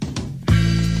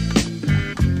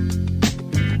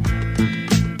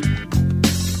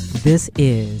This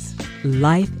is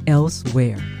Life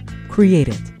Elsewhere,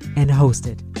 created and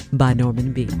hosted by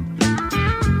Norman B.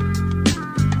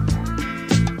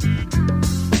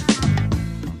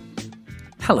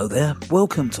 Hello there,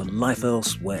 welcome to Life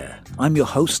Elsewhere. I'm your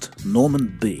host,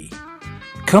 Norman B.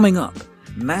 Coming up,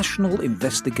 national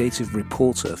investigative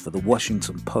reporter for the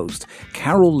Washington Post,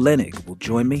 Carol Leonnig, will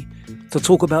join me to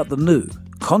talk about the new,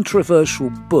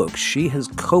 controversial book she has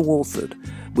co-authored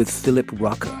with Philip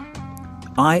Rucker,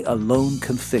 I Alone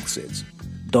Can Fix It,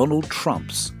 Donald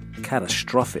Trump's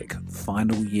Catastrophic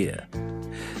Final Year.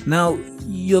 Now,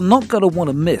 you're not going to want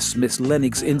to miss Miss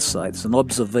Leonig's insights and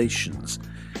observations,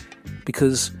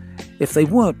 because if they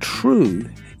weren't true,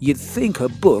 you'd think her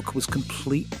book was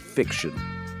complete fiction.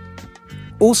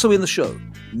 Also in the show,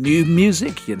 new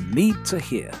music you need to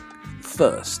hear.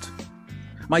 First,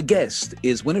 my guest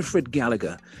is Winifred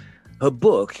Gallagher. Her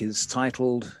book is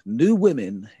titled New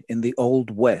Women in the Old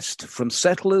West, From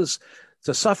Settlers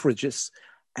to Suffragists,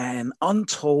 An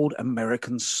Untold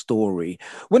American Story.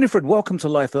 Winifred, welcome to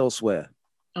Life Elsewhere.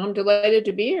 I'm delighted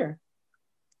to be here.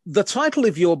 The title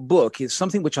of your book is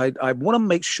something which I want to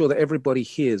make sure that everybody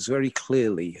hears very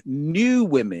clearly. New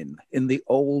Women in the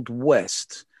Old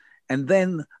West, and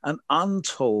then An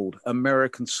Untold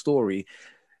American Story.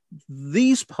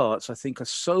 These parts, I think, are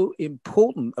so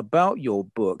important about your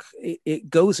book. It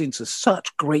goes into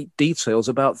such great details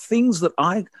about things that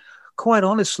quite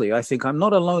honestly, I think I'm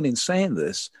not alone in saying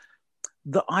this,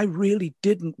 that I really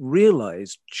didn't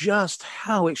realize just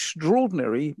how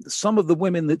extraordinary some of the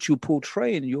women that you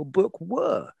portray in your book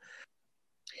were.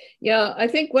 Yeah, I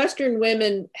think Western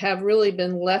women have really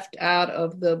been left out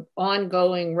of the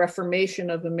ongoing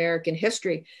reformation of American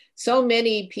history. So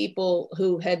many people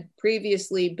who had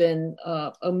previously been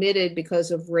omitted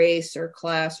because of race or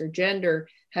class or gender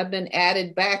have been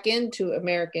added back into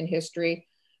American history,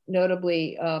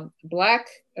 notably Black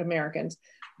Americans.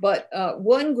 But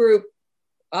one group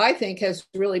I think has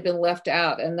really been left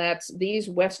out, and that's these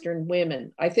Western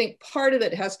women. I think part of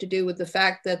it has to do with the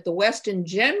fact that the West in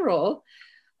general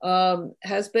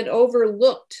has been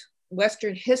overlooked.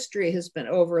 Western history has been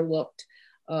overlooked.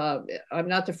 I'm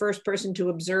not the first person to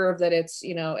observe that it's,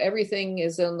 everything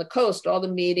is on the coast. All the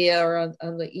media are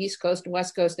on the East Coast and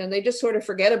West Coast, and they just sort of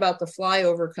forget about the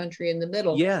flyover country in the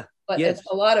middle. Yeah. But yes.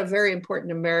 A lot of very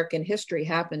important American history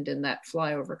happened in that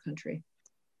flyover country.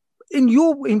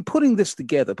 In putting this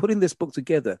book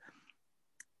together,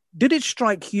 did it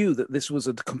strike you that this was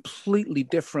a completely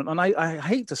different, and I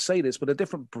hate to say this, but a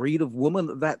different breed of woman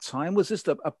at that time? Was this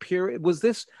a period? Was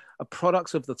this a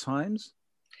product of the times?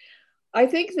 I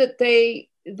think that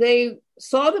they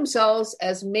saw themselves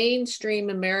as mainstream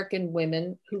American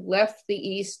women who left the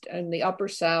East and the Upper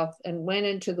South and went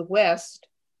into the West.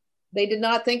 They did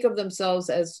not think of themselves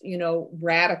as,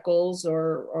 radicals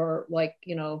or like,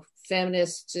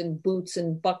 feminists in boots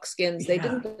and buckskins. They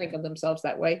didn't think of themselves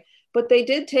that way. But they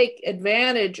did take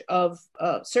advantage of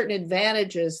certain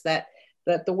advantages that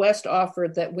the West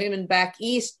offered that women back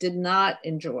East did not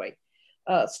enjoy.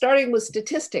 Starting with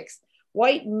statistics,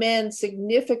 white men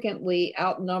significantly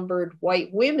outnumbered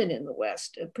white women in the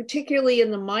West, particularly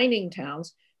in the mining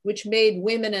towns, which made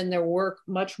women and their work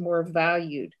much more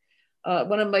valued.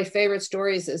 One of my favorite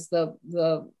stories is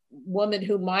the woman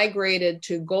who migrated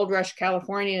to Gold Rush,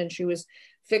 California, and she was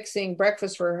fixing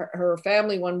breakfast for her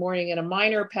family one morning, and a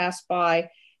miner passed by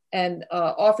and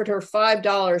offered her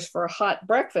 $5 for a hot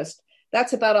breakfast.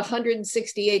 That's about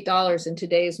 $168 in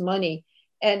today's money.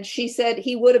 And she said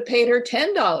he would have paid her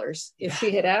 $10 if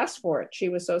she had asked for it. She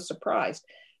was so surprised.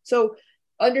 So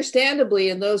understandably,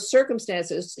 in those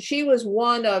circumstances, she was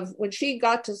when she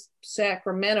got to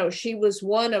Sacramento, she was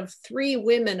one of 3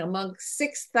 women among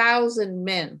 6,000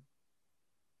 men.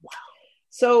 Wow.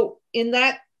 So in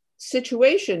that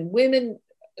situation,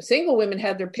 single women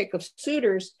had their pick of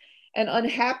suitors, and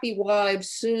unhappy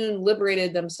wives soon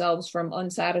liberated themselves from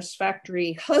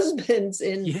unsatisfactory husbands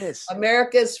in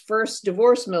America's first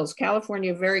divorce mills.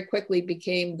 California very quickly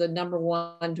became the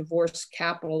 #1 divorce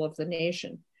capital of the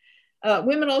nation.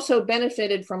 Women also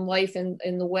benefited from life in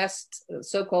the West,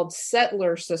 so-called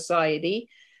settler society,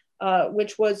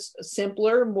 which was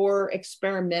simpler, more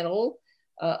experimental,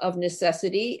 of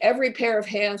necessity. Every pair of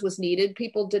hands was needed.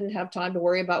 People didn't have time to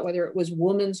worry about whether it was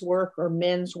women's work or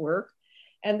men's work.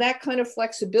 And that kind of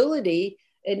flexibility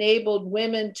enabled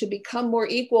women to become more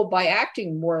equal by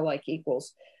acting more like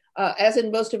equals. As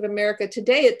in most of America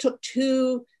today, it took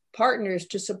 2 partners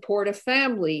to support a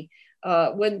family.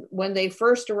 When they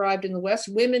first arrived in the West,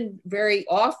 women very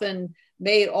often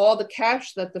made all the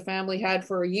cash that the family had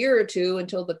for a year or two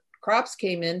until the crops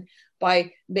came in.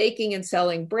 by making and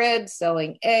selling bread,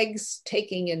 selling eggs,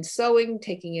 taking in sewing,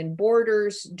 taking in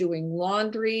borders, doing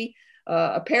laundry.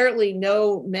 Apparently,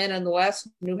 no men in the West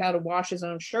knew how to wash his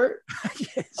own shirt.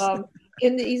 Yes.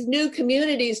 In these new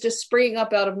communities just springing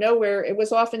up out of nowhere, it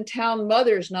was often town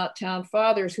mothers, not town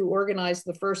fathers, who organized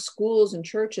the first schools and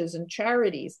churches and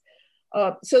charities.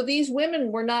 So these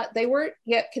women they weren't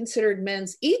yet considered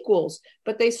men's equals,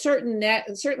 but they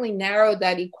certainly narrowed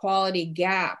that equality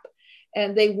gap.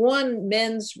 And they won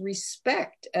men's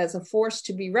respect as a force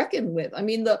to be reckoned with. I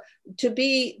mean, to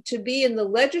be in the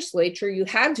legislature, you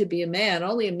had to be a man.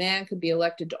 Only a man could be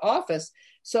elected to office.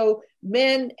 So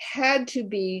men had to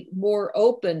be more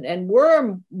open, and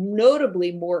were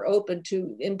notably more open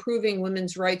to improving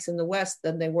women's rights in the West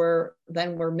than were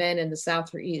men in the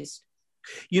South or East.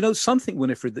 You know, something,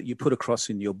 Winifred, that you put across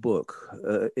in your book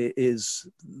is,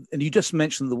 and you just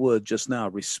mentioned the word just now,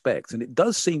 respect. And it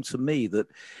does seem to me that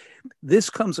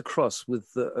this comes across with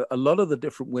a lot of the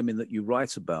different women that you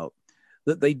write about,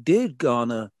 that they did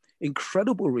garner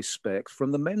incredible respect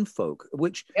from the menfolk,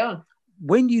 which,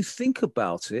 when you think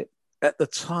about it at the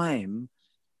time,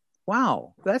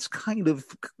 wow, that's kind of,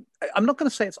 I'm not going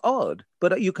to say it's odd,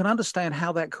 but you can understand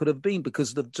how that could have been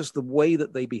because of just the way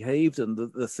that they behaved and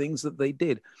the things that they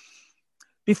did.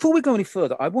 Before we go any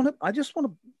further, I just want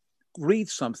to read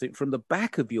something from the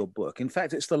back of your book. In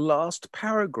fact, it's the last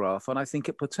paragraph, and I think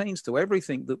it pertains to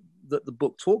everything that the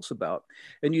book talks about.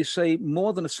 And you say,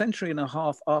 more than a century and a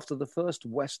half after the first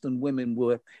Western women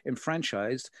were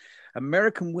enfranchised,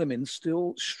 American women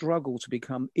still struggle to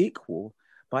become equal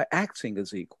by acting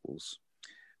as equals.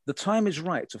 The time is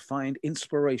right to find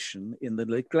inspiration in the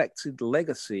neglected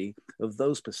legacy of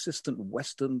those persistent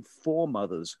Western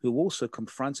foremothers who also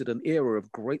confronted an era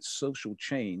of great social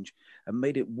change and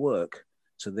made it work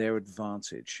to their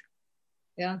advantage.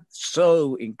 Yeah.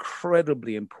 So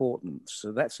incredibly important.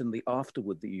 So that's in the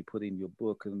afterword that you put in your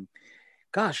book. And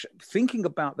gosh, thinking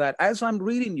about that, as I'm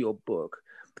reading your book,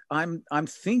 I'm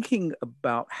thinking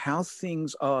about how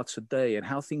things are today and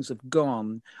how things have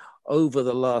gone over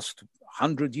the last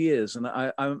 100 years. And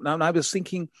I was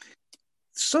thinking,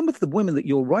 some of the women that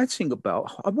you're writing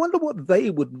about, I wonder what they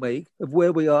would make of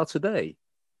where we are today.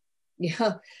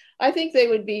 Yeah, I think they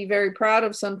would be very proud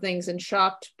of some things and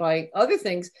shocked by other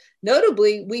things.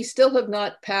 Notably, we still have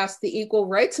not passed the Equal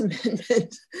Rights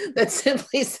Amendment that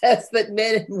simply says that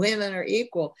men and women are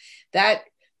equal. That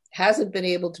hasn't been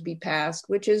able to be passed,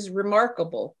 which is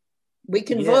remarkable. We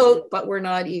can vote, but we're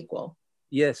not equal.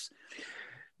 Yes.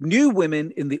 New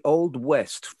Women in the Old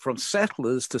West, From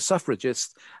Settlers to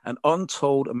Suffragists, An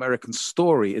Untold American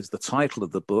Story is the title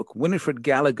of the book. Winifred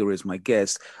Gallagher is my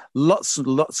guest. Lots and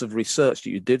lots of research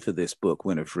that you did for this book,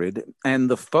 Winifred, and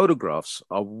the photographs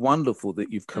are wonderful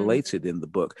that you've collated in the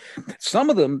book. Some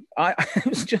of them, I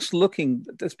was just looking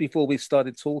just before we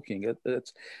started talking at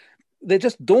they're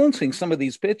just daunting, some of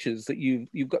these pictures that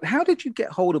you've got. How did you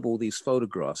get hold of all these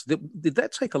photographs? Did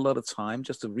that take a lot of time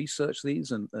just to research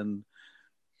these and...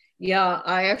 Yeah,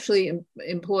 I actually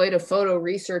employed a photo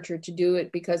researcher to do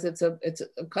it because it's a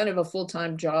kind of a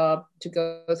full-time job to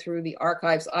go through the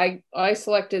archives. I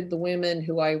selected the women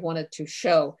who I wanted to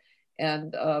show,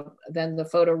 and then the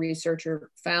photo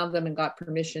researcher found them and got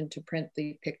permission to print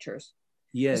the pictures.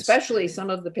 Yes, especially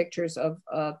some of the pictures of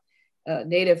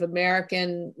Native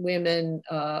American women,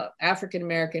 African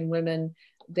American women.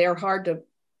 They're hard to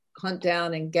hunt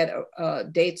down and get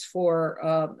dates for,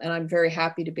 and I'm very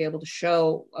happy to be able to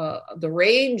show the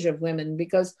range of women,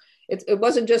 because it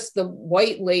wasn't just the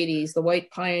white ladies, the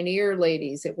white pioneer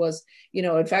ladies. It was,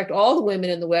 in fact, all the women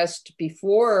in the West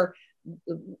before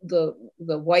the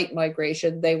white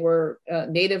migration, they were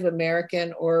Native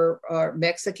American or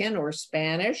Mexican or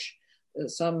Spanish,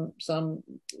 some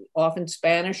often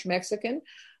Spanish Mexican.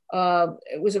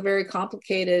 It was a very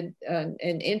complicated and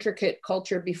intricate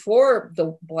culture before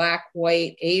the Black,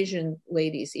 white, Asian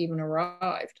ladies even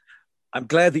arrived. I'm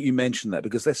glad that you mentioned that,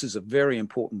 because this is a very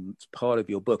important part of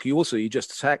your book. You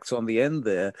just tacked on the end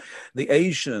there the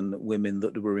Asian women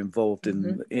that were involved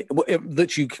in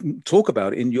that you can talk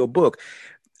about in your book.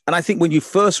 And I think when you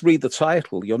first read the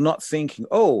title, you're not thinking,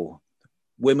 oh,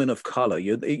 women of color.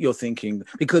 You're thinking,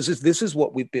 because this is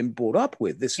what we've been brought up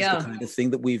with. This is the kind of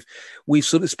thing that we've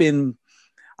sort of been,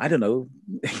 I don't know,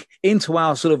 into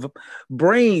our sort of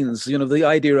brains, the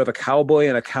idea of a cowboy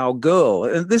and a cowgirl.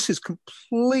 And this is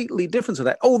completely different to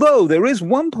that. Although there is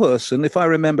one person, if I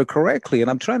remember correctly,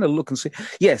 and I'm trying to look and see,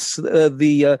 yes,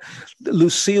 the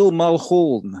Lucille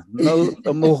Mulhall,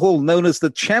 known as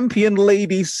the champion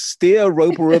lady steer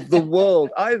roper of the world.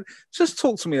 Just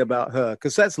talk to me about her,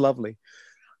 because that's lovely.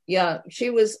 Yeah,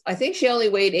 I think she only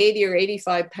weighed 80 or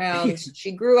 85 pounds.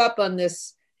 She grew up on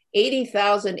this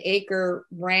 80,000 acre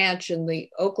ranch in the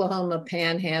Oklahoma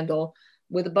Panhandle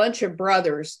with a bunch of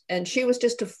brothers. And she was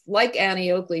just like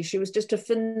Annie Oakley, she was just a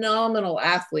phenomenal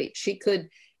athlete. She could,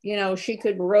 she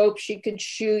could rope, she could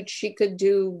shoot, she could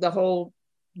do the whole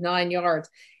 9 yards.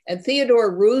 And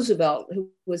Theodore Roosevelt, who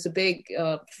was a big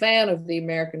fan of the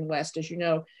American West, as you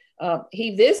know,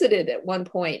 he visited at one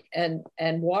point and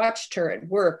watched her at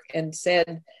work and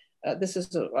said, this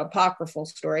is an apocryphal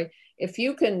story, if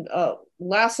you can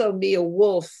lasso me a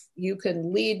wolf, you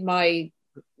can lead my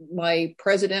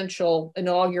presidential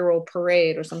inaugural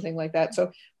parade or something like that.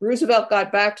 So Roosevelt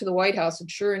got back to the White House, and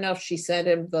sure enough, she sent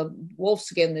him the wolf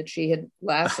skin that she had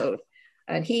lassoed.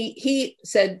 And he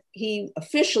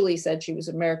officially said she was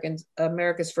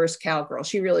America's first cowgirl.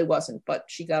 She really wasn't, but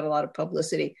she got a lot of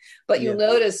publicity. But you'll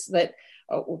notice that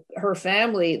her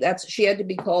family, she had to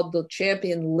be called the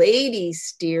champion lady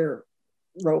steer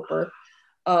roper.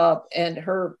 And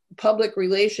her public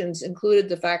relations included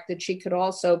the fact that she could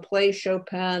also play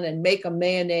Chopin and make a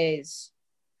mayonnaise.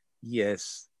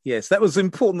 Yes. That was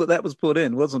important that was put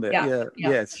in, wasn't it? Yeah.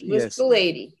 Yes. She was the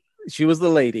lady. She was the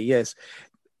lady, yes.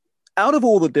 Out of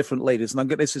all the different ladies, and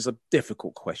this is a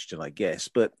difficult question, I guess,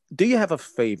 but do you have a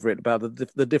favorite about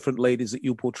the different ladies that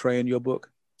you portray in your book?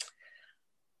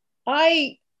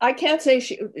 I can't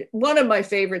say one of my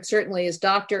favorites certainly is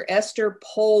Dr. Esther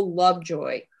Pole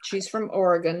Lovejoy. She's from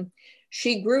Oregon.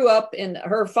 She grew up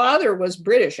her father was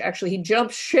British. Actually, he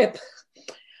jumped ship.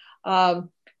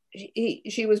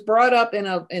 She was brought up in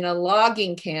a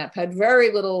logging camp, had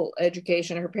very little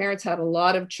education. Her parents had a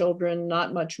lot of children,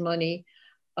 not much money.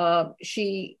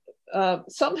 She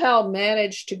somehow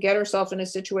managed to get herself in a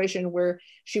situation where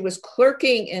she was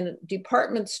clerking in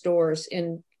department stores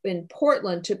in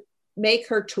Portland to make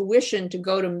her tuition to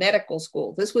go to medical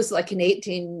school. This was like in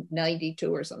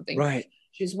 1892 or something. Right.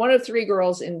 She's one of 3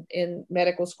 girls in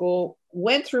medical school,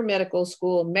 went through medical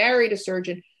school, married a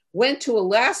surgeon, went to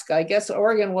Alaska. I guess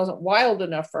Oregon wasn't wild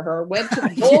enough for her. Went to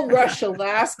Gold Rush,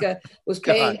 Alaska, was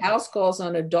paying house calls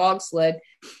on a dog sled,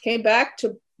 came back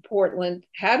to Portland,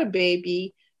 had a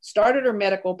baby, started her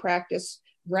medical practice,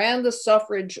 ran the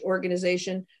suffrage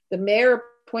organization. The mayor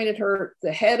appointed her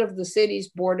the head of the city's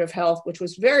board of health, which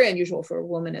was very unusual for a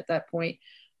woman at that point.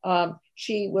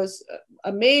 She was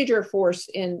a major force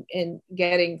in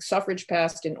getting suffrage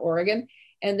passed in Oregon.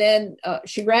 And then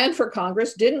she ran for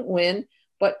Congress, didn't win,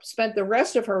 but spent the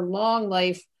rest of her long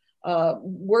life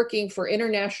working for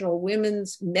international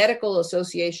women's medical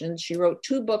associations. She wrote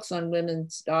 2 books on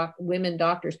women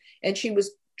doctors, and she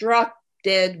was drop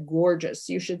dead gorgeous.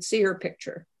 You should see her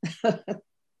picture.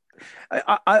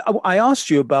 I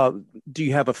asked you about, do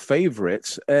you have a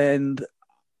favorite? And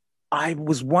I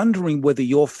was wondering whether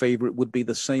your favorite would be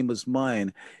the same as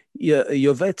mine.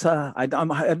 Yoveta,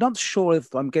 I'm not sure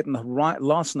if I'm getting the right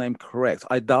last name correct.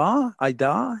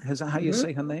 Haidar? Is that how you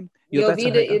say her name?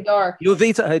 Yovita Haidar.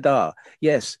 Yovita Haidar,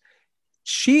 yes.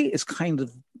 She is kind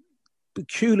of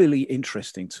peculiarly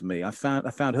interesting to me. I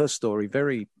found her story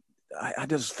I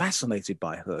was fascinated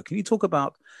by her. Can you talk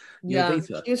about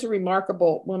Yovita? She was a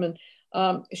remarkable woman.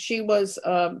 She was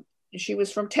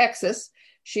from Texas.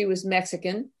 She was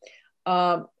Mexican.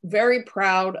 Very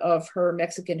proud of her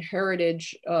Mexican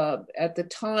heritage. At the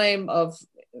time of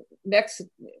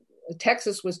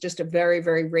Texas was just a very,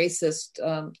 very racist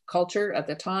culture at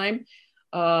the time.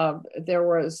 There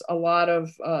was a lot of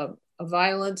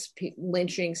violence,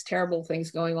 lynchings, terrible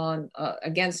things going on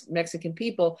against Mexican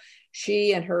people.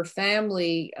 She and her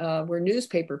family were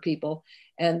newspaper people,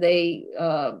 and they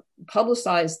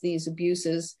publicized these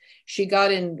abuses. She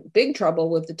got in big trouble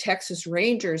with the Texas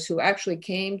Rangers, who actually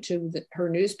came to her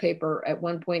newspaper at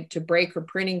one point to break her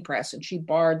printing press, and she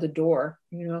barred the door.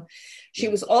 She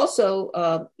was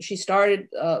also, she started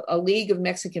a League of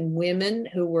Mexican Women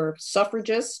who were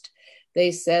suffragists.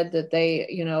 They said that they,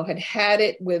 had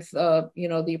it with,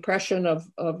 the oppression of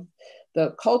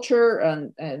the culture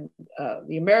and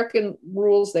the American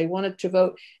rules. They wanted to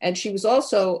vote. And she was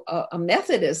also a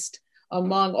Methodist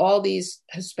among all these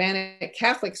Hispanic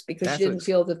Catholics because she didn't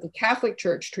feel that the Catholic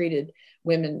Church treated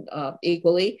women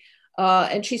equally.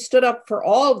 And she stood up for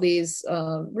all of these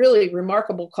really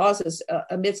remarkable causes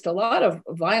amidst a lot of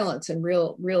violence and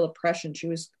real oppression. She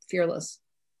was fearless.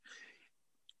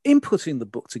 In putting the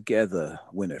book together,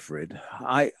 Winifred,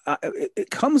 it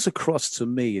comes across to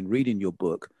me in reading your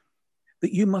book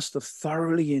that you must have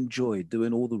thoroughly enjoyed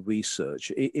doing all the research.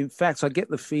 In fact, I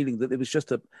get the feeling that it was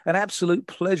just an absolute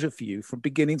pleasure for you from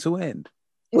beginning to end.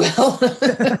 Well,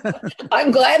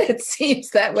 I'm glad it seems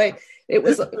that way. It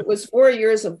was 4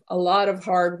 years of a lot of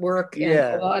hard work and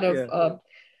a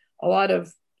lot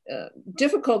of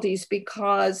difficulties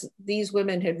because these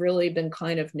women had really been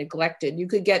kind of neglected. You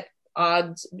could get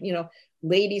odds,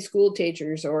 lady school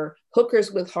teachers or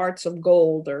hookers with hearts of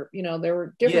gold, or, there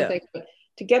were different things, but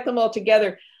to get them all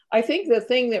together, I think the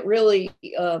thing that really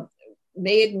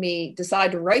made me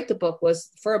decide to write the book was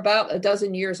for about a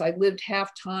dozen years, I lived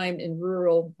half time in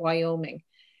rural Wyoming.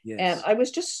 Yes. And I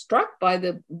was just struck by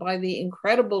the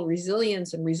incredible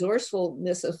resilience and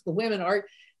resourcefulness of the women.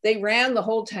 They ran the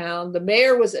whole town. The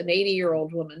mayor was an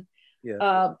 80-year-old woman.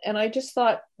 Yeah. And I just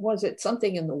thought, was it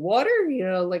something in the water?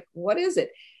 What is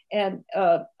it? And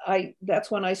that's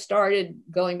when I started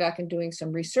going back and doing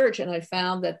some research. And I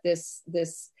found that this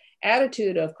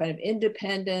attitude of kind of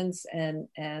independence and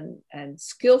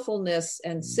skillfulness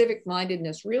and civic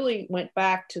mindedness really went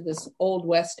back to this Old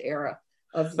West era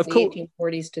of the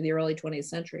 1840s to the early 20th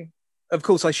century. Of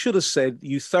course, I should have said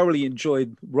you thoroughly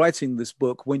enjoyed writing this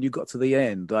book when you got to the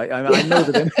end. I know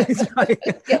that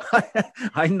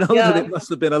I know that it must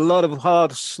have been a lot of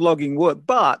hard slogging work,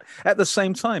 but at the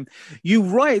same time, you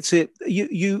write it.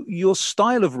 Your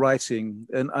style of writing,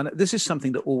 and this is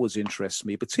something that always interests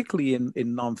me, particularly in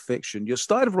nonfiction. Your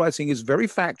style of writing is very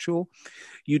factual.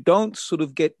 You don't sort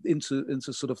of get into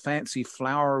sort of fancy,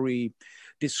 flowery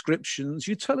descriptions.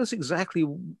 You tell us exactly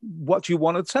what you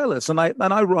want to tell us, and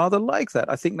I rather like that.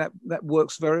 I think that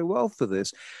works very well for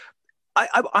this. I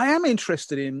am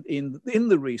interested in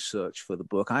the research for the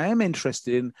book. I am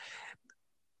interested in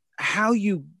how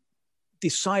you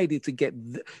decided to get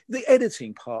the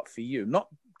editing part for you, not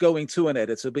going to an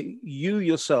editor, but you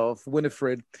yourself,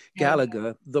 Winifred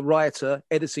Gallagher, the writer,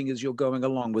 editing as you're going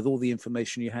along with all the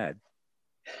information you had.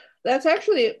 That's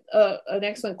actually an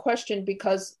excellent question,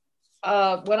 because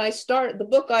when I started, the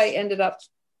book I ended up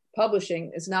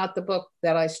publishing is not the book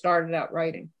that I started out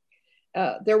writing.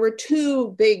 There were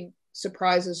two big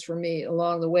surprises for me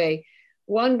along the way.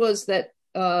 One was that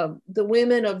the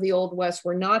women of the Old West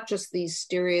were not just these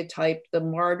stereotyped, the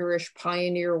martyrish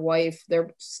pioneer wife. There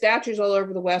are statues all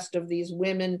over the West of these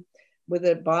women with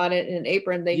a bonnet and an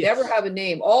apron. They never have a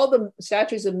name. All the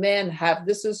statues of men have,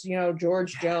 this is,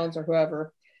 George Jones or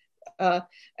whoever.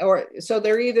 So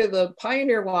they're either the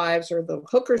pioneer wives or the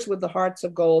hookers with the hearts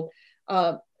of gold.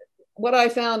 What I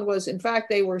found was, in fact,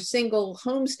 they were single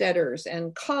homesteaders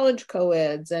and college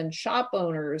co-eds and shop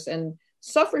owners and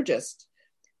suffragists.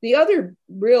 The other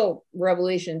real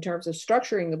revelation in terms of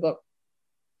structuring the book,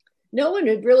 no one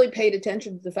had really paid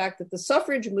attention to the fact that the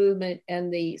suffrage movement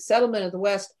and the settlement of the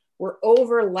West were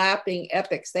overlapping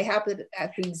epochs. They happened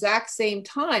at the exact same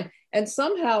time. And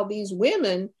somehow these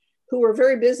women who were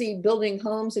very busy building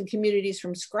homes and communities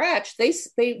from scratch, they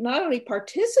not only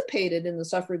participated in the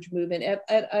suffrage movement,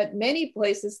 at many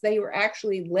places, they were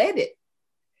actually led it.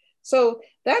 So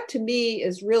that to me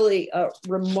is really a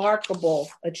remarkable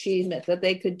achievement, that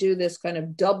they could do this kind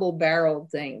of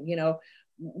double-barreled thing.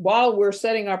 While we're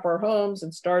setting up our homes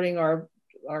and starting our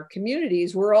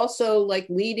communities, we're also like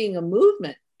leading a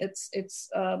movement.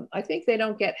 I think they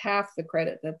don't get half the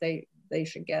credit that they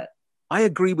should get. I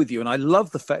agree with you. And I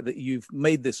love the fact that you've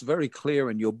made this very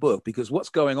clear in your book, because what's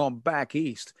going on back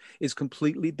east is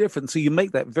completely different. So you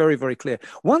make that very, very clear.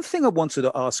 One thing I wanted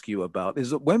to ask you about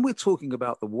is that when we're talking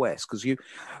about the West, because we're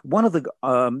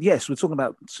talking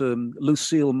about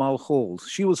Lucille Mulhall.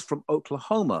 She was from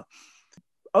Oklahoma.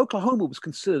 Oklahoma was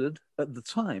considered at the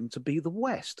time to be the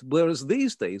West, whereas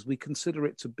these days we consider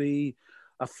it to be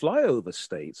a flyover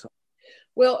state.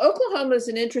 Well, Oklahoma is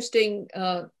an interesting,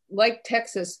 like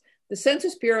Texas, the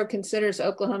Census Bureau considers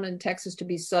Oklahoma and Texas to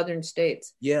be southern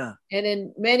states. Yeah. And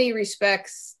in many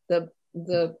respects,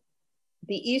 the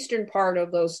eastern part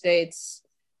of those states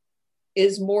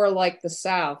is more like the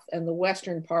South, and the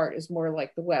western part is more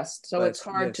like the West. So it's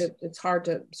hard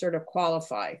to sort of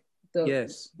qualify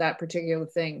that particular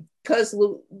thing. Because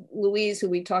Louise, who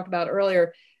we talked about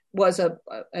earlier, was an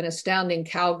astounding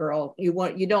cowgirl. You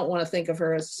don't want to think of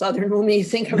her as a Southern woman. You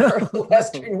think of her as a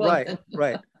Western woman.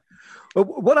 Right.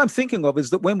 But what I'm thinking of is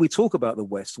that when we talk about the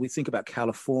West, we think about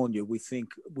California, we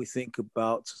think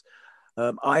about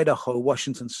Idaho,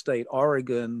 Washington State,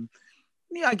 Oregon,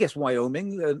 I guess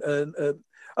Wyoming,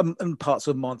 and parts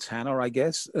of Montana, I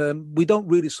guess. We don't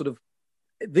really sort of,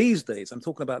 these days, I'm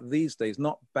talking about these days,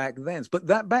 not back then, but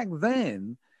that back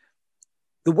then,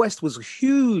 the West was a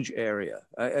huge area.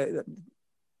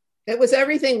 It was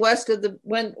everything west of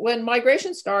when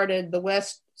migration started, the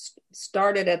West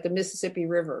started at the Mississippi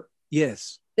River.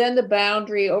 Yes. Then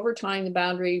over time, the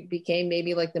boundary became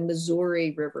maybe like the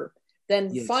Missouri River.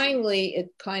 Then finally, it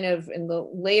kind of, in the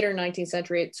later 19th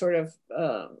century, it sort of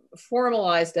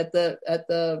formalized at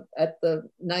the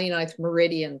 99th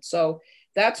meridian. So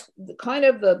that's kind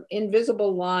of the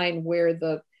invisible line where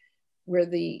the where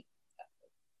the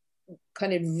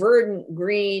kind of verdant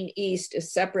green East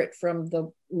is separate from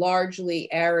the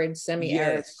largely arid,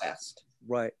 semi-arid West.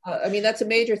 Right. I mean, that's a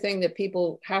major thing that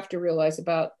people have to realize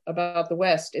about the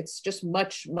West. It's just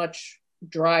much, much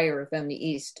drier than the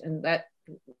East. And that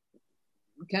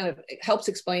kind of helps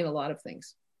explain a lot of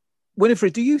things.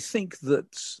 Winifred, do you think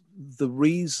that the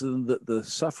reason that the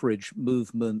suffrage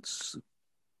movements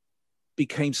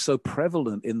became so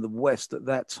prevalent in the West at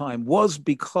that time was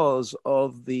because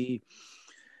of the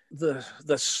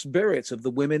spirit of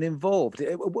the women involved?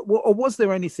 Or was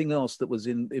there anything else that was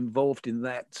involved in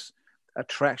that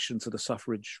attraction to the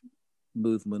suffrage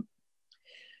movement?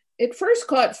 It first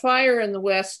caught fire in the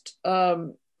West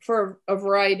for a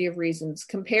variety of reasons.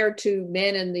 Compared to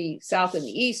men in the South and the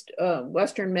East,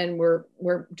 Western men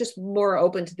were just more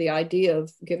open to the idea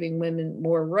of giving women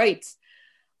more rights.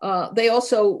 They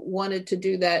also wanted to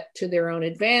do that to their own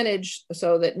advantage,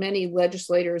 so that many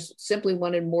legislators simply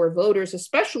wanted more voters,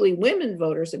 especially women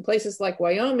voters, in places like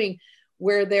Wyoming,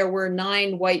 where there were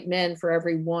 9 white men for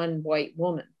every 1 white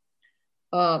woman.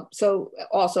 So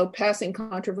also passing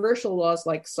controversial laws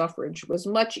like suffrage was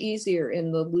much easier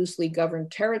in the loosely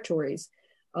governed territories,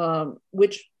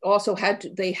 which also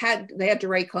they had to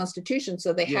write constitutions,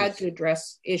 so they had to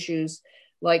address issues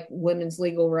like women's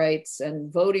legal rights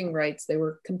and voting rights. They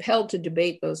were compelled to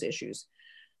debate those issues.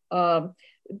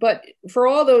 But for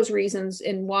all those reasons,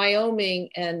 in Wyoming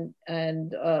and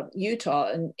Utah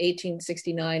in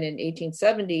 1869 and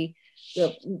 1870,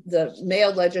 the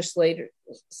male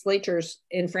legislators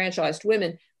enfranchised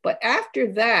women. But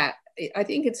after that, I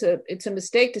think it's a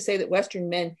mistake to say that Western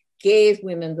men gave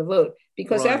women the vote,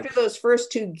 because after those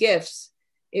first 2 gifts,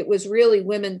 it was really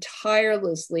women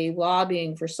tirelessly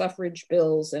lobbying for suffrage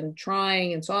bills and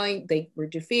trying and trying. They were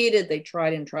defeated. They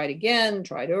tried and tried again,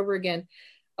 tried over again,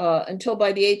 until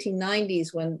by the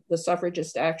 1890s, when the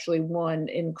suffragists actually won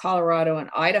in Colorado and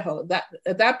Idaho.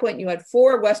 At that point, you had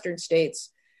 4 Western states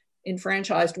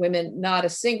enfranchised women, not a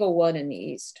single one in the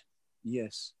East.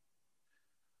 Yes.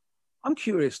 I'm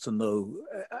curious to know,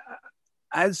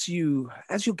 as you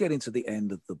get into the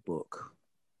end of the book,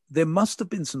 there must have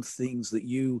been some things that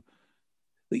you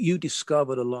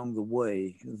discovered along the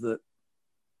way that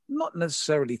not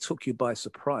necessarily took you by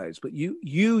surprise, but you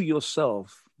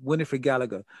yourself, Winifred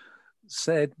Gallagher,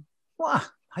 said, "Wow,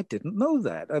 I didn't know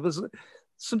that." I was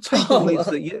some takeaways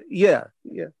that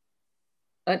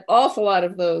an awful lot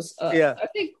of those. I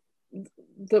think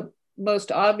the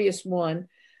most obvious one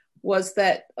was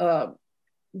that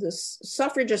the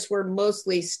suffragists were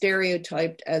mostly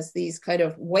stereotyped as these kind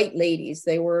of white ladies.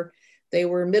 They were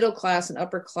middle class and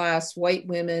upper class white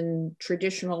women,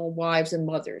 traditional wives and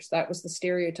mothers. That was the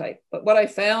stereotype. But what I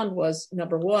found was,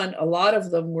 number one, a lot of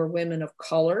them were women of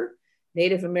color,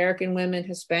 Native American women,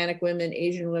 Hispanic women,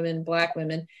 Asian women, Black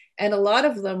women, and a lot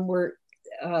of them were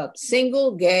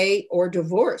single, gay, or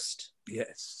divorced.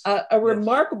 Yes. A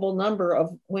remarkable number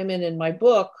of women in my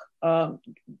book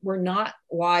were not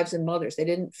wives and mothers. They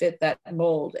didn't fit that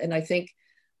mold. And I think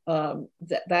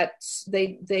that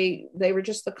they were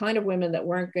just the kind of women that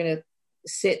weren't going to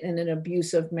sit in an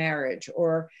abusive marriage,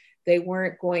 or they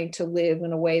weren't going to live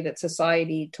in a way that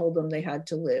society told them they had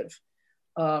to live.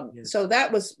 So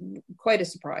that was quite a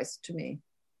surprise to me.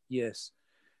 Yes.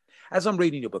 As I'm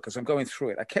reading your book, as I'm going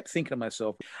through it, I kept thinking to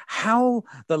myself how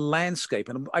the landscape,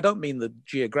 and I don't mean the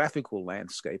geographical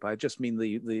landscape, I just mean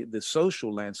the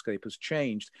social landscape has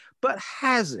changed, but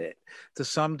has it to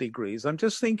some degrees? I'm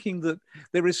just thinking that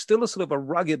there is still a sort of a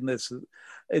ruggedness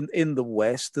in the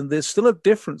West, and there's still a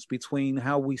difference between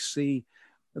how we see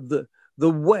the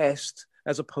West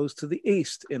as opposed to the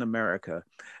East in America.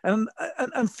 And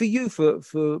for you, for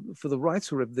the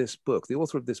writer of this book, the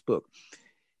author of this book,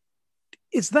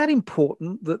 is that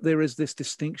important that there is this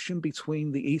distinction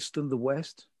between the East and the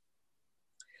West?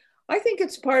 I think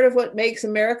it's part of what makes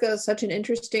America such an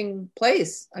interesting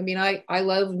place. I mean, I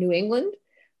love New England.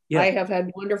 Yeah. I have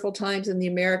had wonderful times in the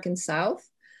American South.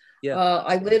 Yeah.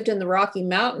 I lived in the Rocky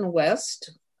Mountain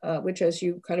West, which, as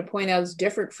you kind of point out, is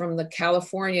different from the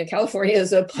California. California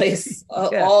is a place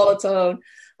all its own.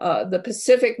 The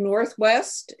Pacific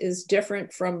Northwest is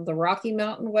different from the Rocky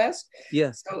Mountain West.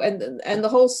 Yes. So, and the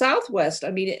whole Southwest.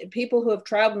 I mean, people who have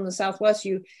traveled in the Southwest,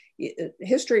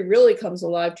 history really comes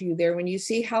alive to you there when you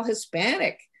see how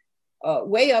Hispanic,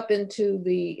 way up into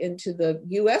the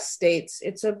U.S. states,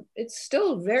 it's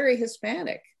still very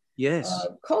Hispanic. Yes.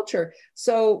 Culture.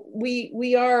 So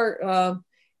we are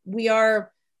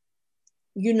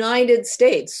United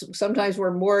States. Sometimes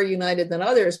we're more united than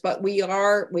others, but we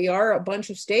are a bunch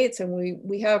of states, and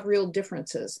we have real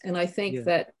differences. And I think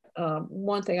that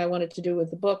one thing I wanted to do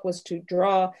with the book was to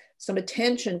draw some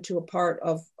attention to a part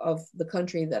of the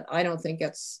country that I don't think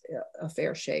gets a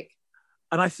fair shake.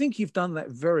 And I think you've done that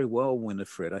very well,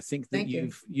 Winifred. I think that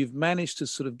you've managed to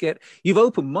sort of you've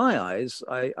opened my eyes.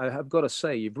 I have got to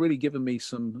say, you've really given me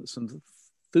some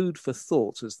food for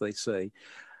thought, as they say.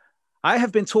 I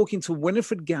have been talking to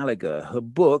Winifred Gallagher. Her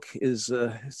book is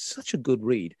such a good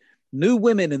read. New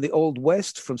Women in the Old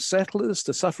West, From Settlers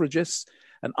to Suffragists,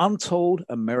 An Untold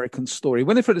American Story.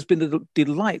 Winifred, it's been a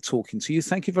delight talking to you.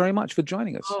 Thank you very much for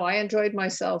joining us. Oh, I enjoyed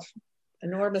myself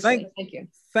enormously. Thank you.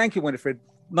 Thank you, Winifred.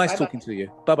 Nice talking to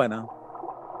you. Bye-bye now.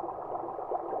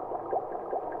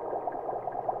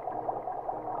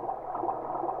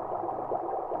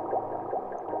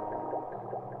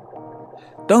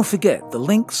 Don't forget, the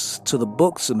links to the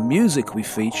books and music we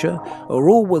feature are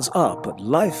always up at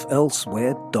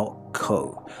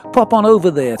lifeelsewhere.co. Pop on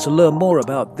over there to learn more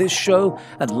about this show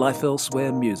and Life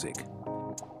Elsewhere music.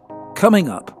 Coming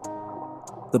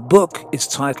up, the book is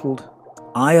titled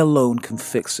I Alone Can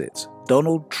Fix It,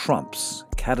 Donald Trump's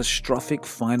Catastrophic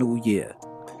Final Year.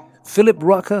 Philip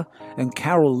Rucker and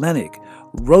Carol Leonnig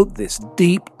wrote this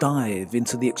deep dive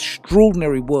into the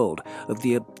extraordinary world of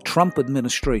the Trump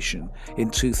administration in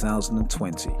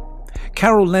 2020.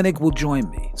 Carol Leonnig will join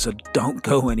me, so don't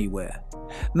go anywhere.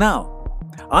 Now,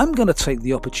 I'm going to take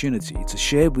the opportunity to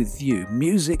share with you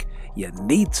music you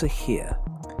need to hear.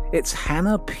 It's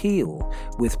Hannah Peel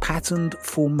with Patterned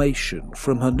Formation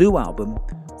from her new album,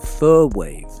 Fur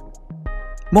Wave.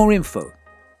 More info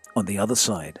on the other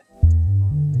side.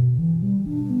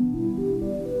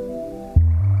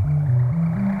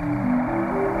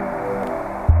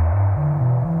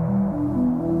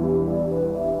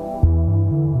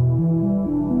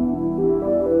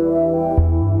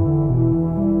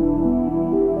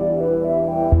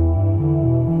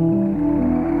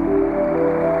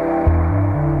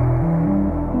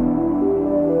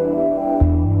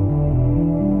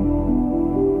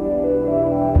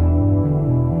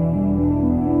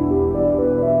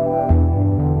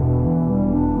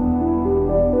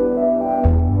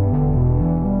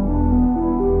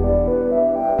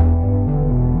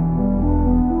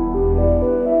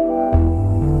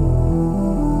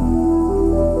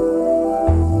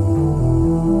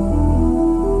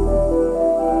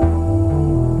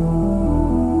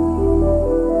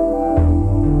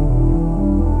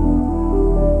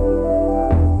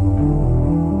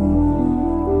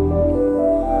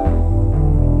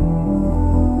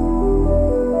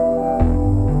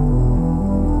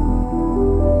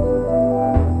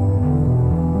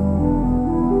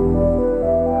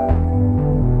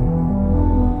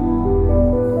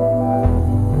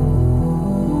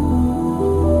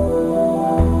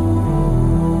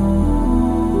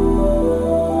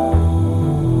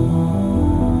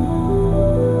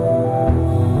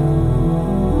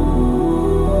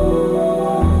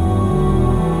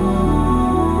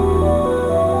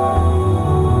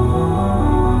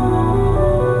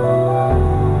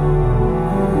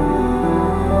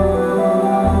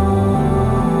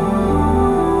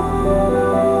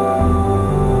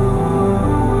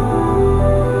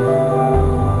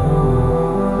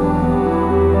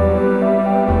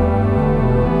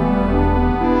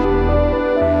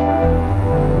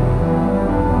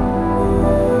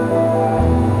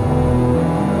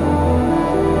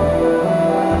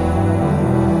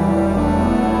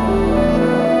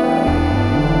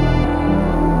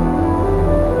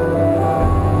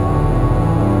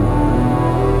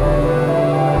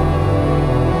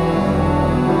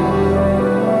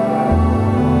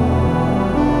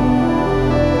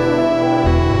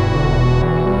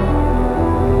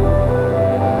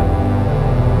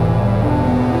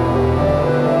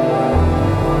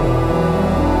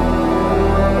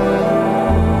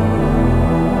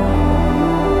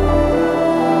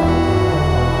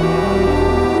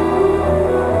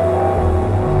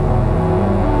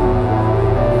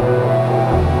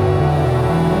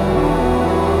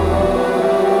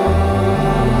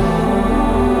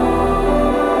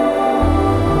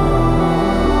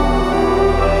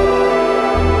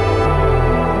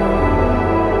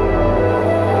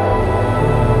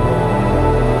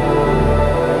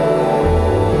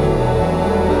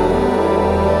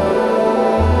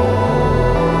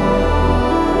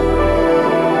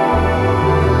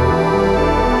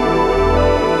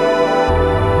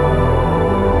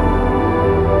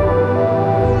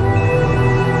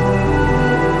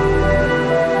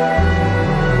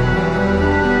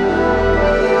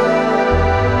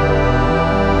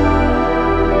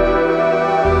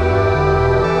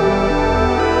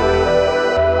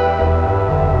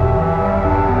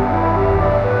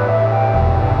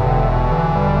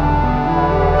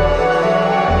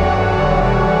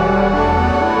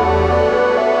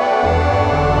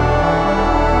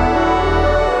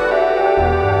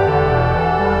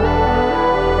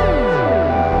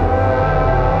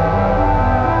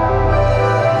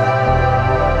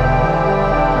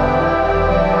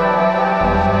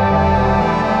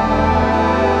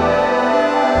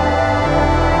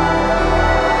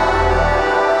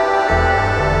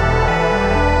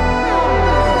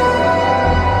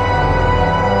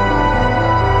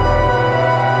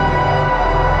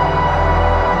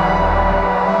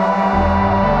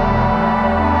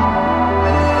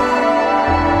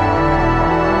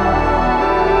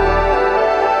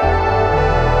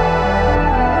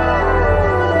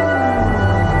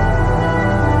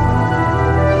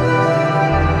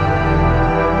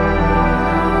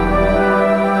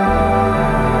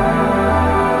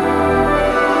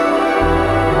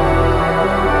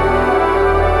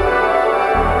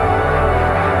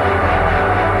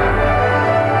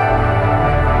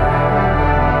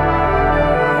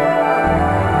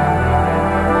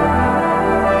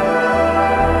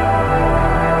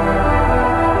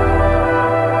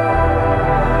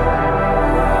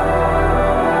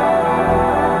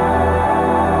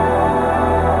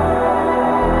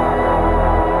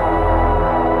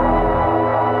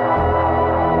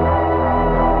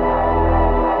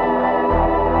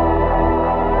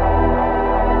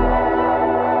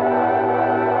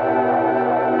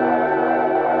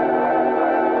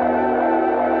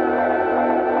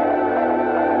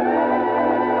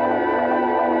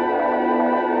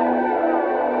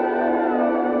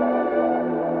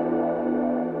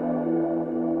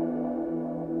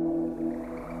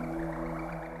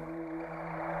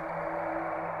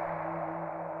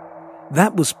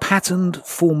 That was Patterned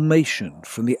Formation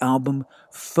from the album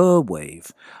Fur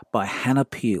Wave by Hannah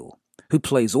Peel, who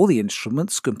plays all the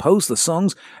instruments, composed the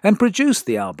songs, and produced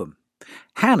the album.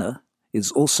 Hannah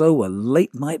is also a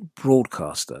late-night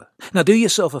broadcaster. Now do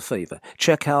yourself a favor,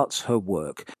 check out her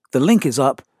work. The link is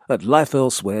up at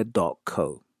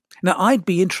lifeelsewhere.co. Now I'd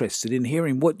be interested in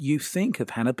hearing what you think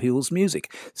of Hannah Peel's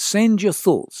music. Send your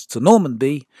thoughts to Norman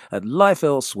B at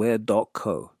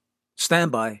lifeelsewhere.co.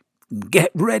 Stand by.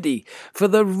 Get ready for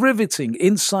the riveting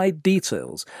inside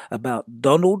details about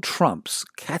Donald Trump's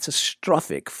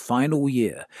catastrophic final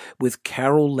year with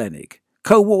Carol Leonnig,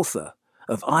 co-author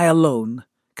of I Alone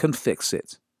Can Fix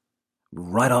It.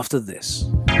 Right after this.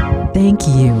 Thank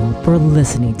you for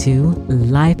listening to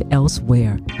Life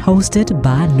Elsewhere, hosted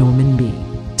by Norman B.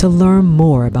 To learn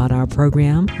more about our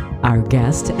program, our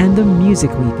guests, and the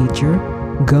music we feature,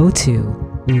 go to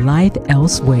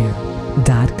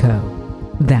lifeelsewhere.co.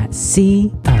 That's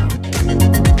C-O.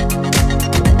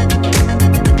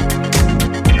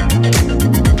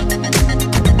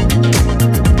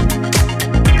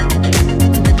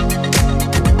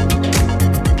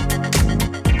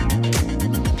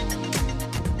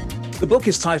 The book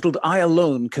is titled I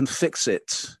Alone Can Fix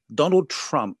It, Donald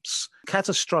Trump's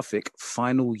Catastrophic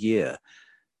Final Year.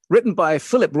 Written by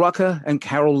Philip Rucker and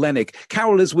Carol Leonnig.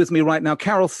 Carol is with me right now.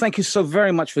 Carol, thank you so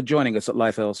very much for joining us at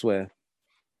Life Elsewhere.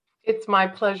 It's my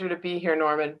pleasure to be here,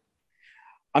 Norman.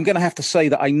 I'm going to have to say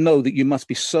that I know that you must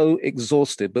be so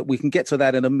exhausted, but we can get to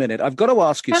that in a minute. I've got to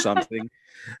ask you something.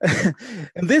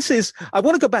 And this is, I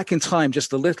want to go back in time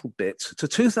just a little bit to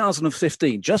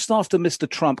 2015, just after Mr.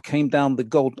 Trump came down the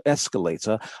gold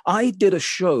escalator. I did a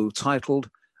show titled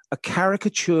A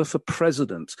Caricature for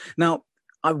President. Now,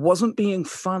 I wasn't being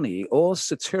funny or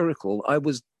satirical. I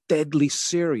was deadly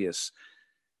serious.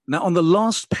 Now, on the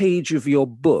last page of your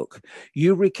book,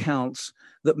 you recount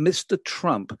that Mr.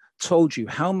 Trump told you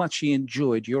how much he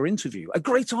enjoyed your interview. A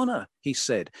great honor, he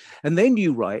said. And then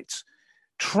you write,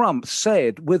 Trump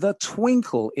said with a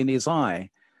twinkle in his eye,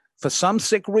 for some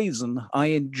sick reason, I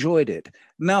enjoyed it.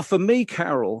 Now, for me,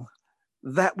 Carol,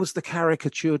 that was the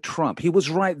caricature Trump. He was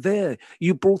right there.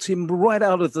 You brought him right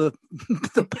out of the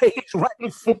page, right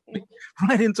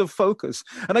into focus.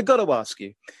 And I got to ask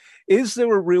you, is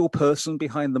there a real person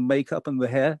behind the makeup and the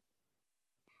hair?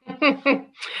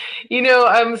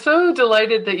 I'm so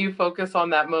delighted that you focus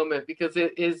on that moment because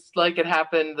it is like it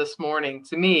happened this morning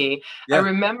to me. Yeah. I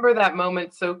remember that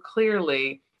moment so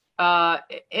clearly. To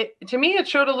me, it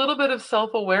showed a little bit of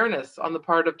self-awareness on the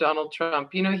part of Donald Trump.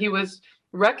 He was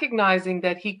recognizing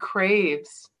that he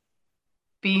craves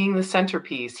being the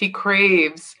centerpiece. He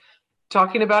craves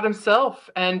talking about himself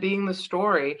and being the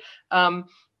story.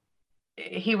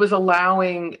 He was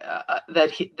allowing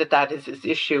that is his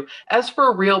issue. As for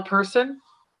a real person,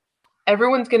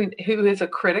 who is a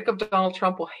critic of Donald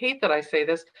Trump will hate that I say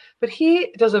this, but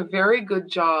he does a very good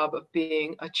job of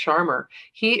being a charmer.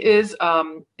 He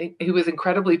was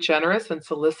incredibly generous and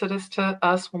solicitous to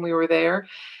us when we were there.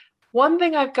 One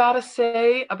thing I've got to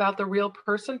say about the real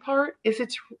person part is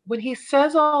it's when he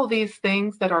says all these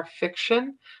things that are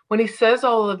fiction, when he says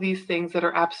all of these things that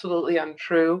are absolutely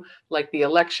untrue, like the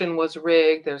election was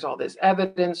rigged, there's all this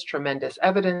evidence, tremendous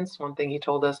evidence. One thing he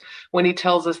told us when he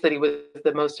tells us that he was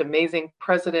the most amazing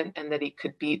president and that he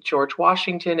could beat George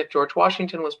Washington if George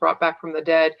Washington was brought back from the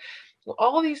dead. Well,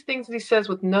 all these things that he says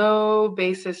with no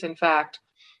basis in fact,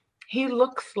 he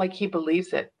looks like he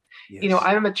believes it. Yes.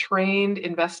 I'm a trained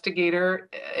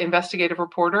investigative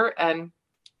reporter, and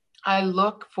I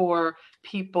look for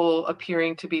people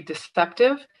appearing to be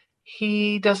deceptive.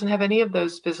 He doesn't have any of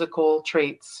those physical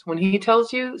traits. When he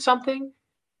tells you something,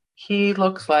 he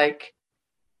looks like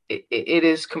it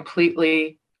is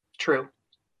completely true.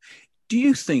 Do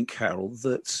you think, Carol,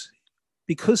 that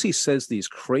because he says these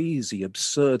crazy,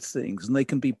 absurd things, and they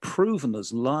can be proven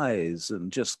as lies and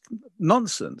just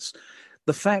nonsense,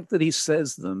 the fact that he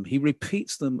says them, he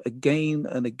repeats them again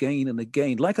and again and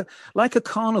again, like a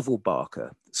carnival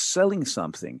barker selling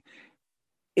something.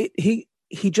 He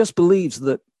just believes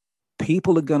that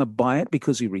people are going to buy it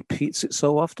because he repeats it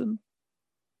so often.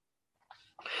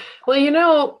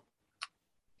 Well,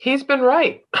 he's been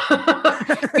right.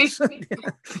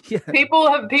 Yeah.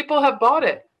 People have bought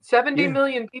it. 70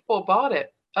 million people bought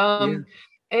it.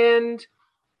 And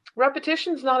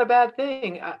repetition's not a bad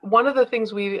thing. One of the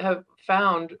things we have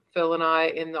found, Phil and I,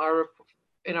 in our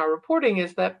reporting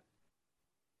is that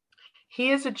he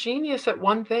is a genius at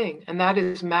one thing, and that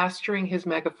is mastering his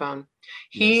megaphone.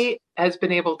 Yes. He has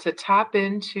been able to tap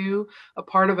into a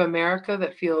part of America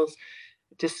that feels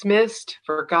dismissed,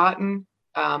 forgotten,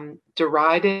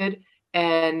 derided,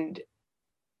 and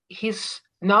he's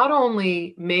not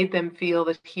only made them feel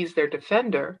that he's their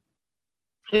defender,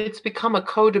 it's become a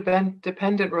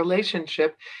codependent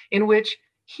relationship in which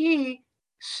he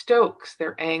stokes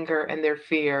their anger and their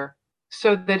fear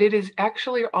so that it is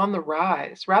actually on the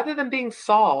rise. Rather than being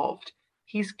solved,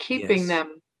 he's keeping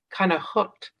them kind of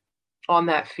hooked on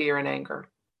that fear and anger.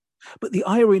 But the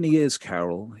irony is,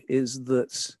 Carol, is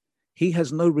that he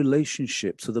has no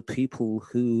relationship to the people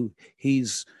who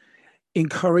he's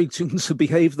encouraging to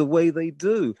behave the way they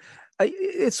do.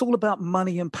 It's all about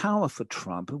money and power for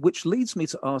Trump, which leads me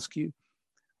to ask you,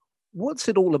 what's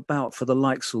it all about for the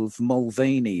likes of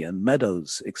Mulvaney and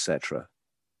Meadows, etc.?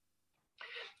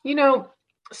 You know,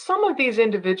 some of these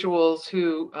individuals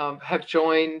who have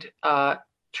joined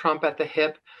Trump at the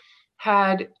hip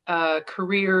had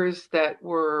careers that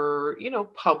were,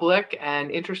 public and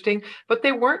interesting, but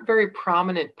they weren't very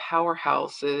prominent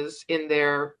powerhouses in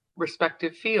their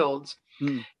respective fields.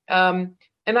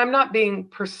 And I'm not being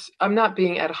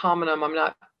ad hominem. I'm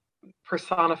not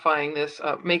personifying this,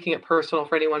 making it personal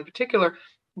for anyone in particular.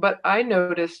 But I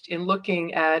noticed in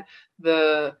looking at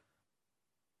the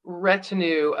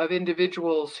retinue of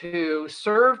individuals who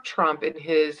served Trump in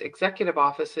his executive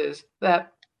offices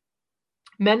that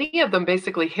many of them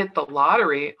basically hit the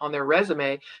lottery on their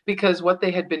resume because what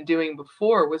they had been doing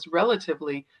before was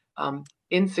relatively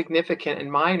insignificant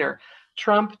and minor.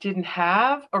 Trump didn't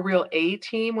have a real A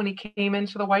team when he came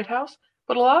into the White House,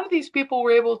 but a lot of these people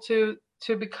were able to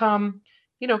become,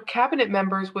 cabinet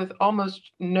members with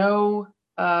almost no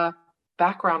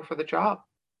background for the job.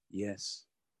 Yes.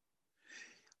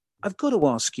 I've got to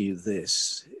ask you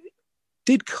this.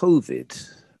 Did COVID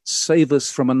save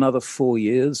us from another 4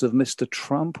 years of Mr.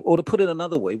 Trump? Or to put it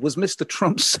another way, was Mr.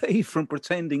 Trump saved from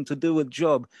pretending to do a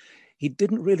job he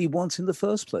didn't really want in the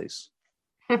first place?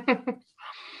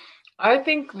 I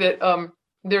think that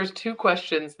there's two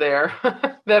questions there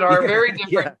that are very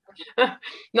different,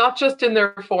 not just in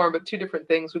their form, but two different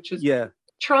things, which is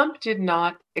Trump did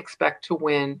not expect to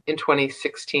win in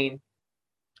 2016.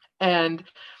 And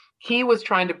he was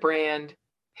trying to brand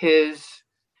his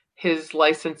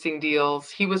licensing deals.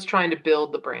 He was trying to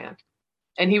build the brand,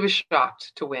 and he was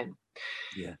shocked to win.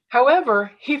 Yeah.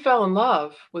 However, he fell in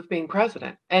love with being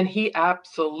president, and he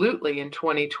absolutely in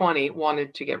 2020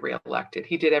 wanted to get reelected.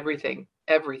 He did everything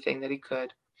that he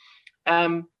could.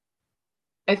 I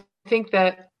think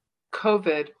that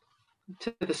COVID,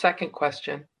 to the second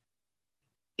question,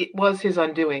 it was his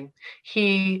undoing.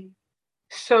 He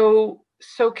so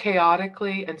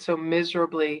chaotically and so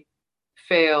miserably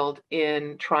failed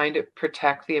in trying to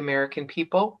protect the American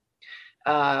people.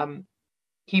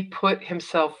 He put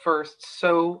himself first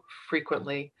so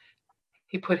frequently.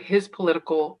 He put his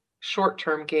political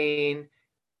short-term gain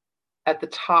at the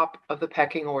top of the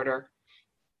pecking order.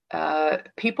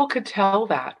 People could tell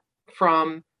that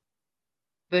from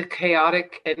the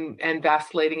chaotic and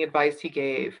vacillating advice he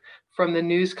gave, from the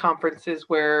news conferences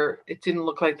where it didn't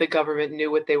look like the government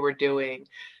knew what they were doing,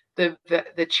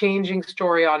 the changing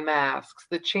story on masks,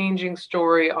 the changing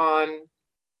story on,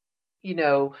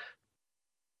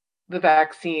 the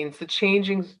vaccines,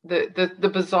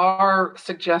 the bizarre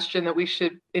suggestion that we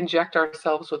should inject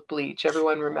ourselves with bleach.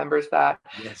 Everyone remembers that.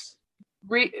 Yes.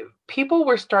 People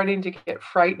were starting to get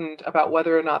frightened about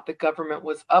whether or not the government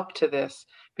was up to this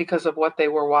because of what they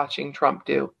were watching Trump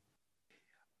do.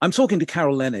 I'm talking to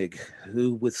Carol Leonnig,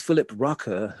 who with Philip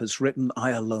Rucker has written I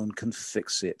Alone Can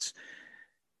Fix It.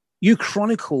 You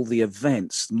chronicle the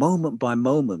events moment by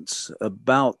moment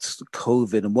about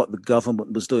COVID and what the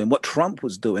government was doing, what Trump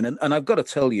was doing. And I've got to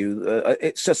tell you,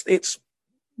 it's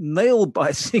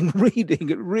nail-biting reading.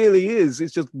 It really is.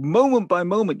 It's just moment by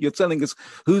moment. You're telling us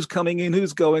who's coming in,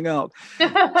 who's going out.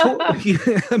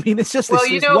 I mean, it's just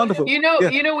it's wonderful.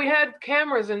 We had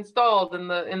cameras installed in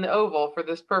the Oval for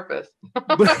this purpose.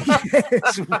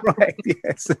 Yes, right.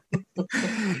 Yes.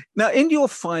 Now, in your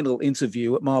final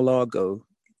interview at Mar-a-Lago,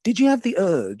 did you have the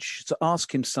urge to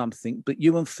ask him something, but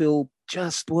you and Phil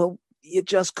you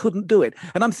just couldn't do it?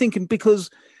 And I'm thinking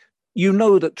because you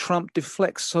know that Trump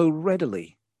deflects so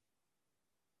readily.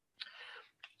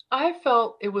 I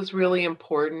felt it was really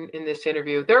important in this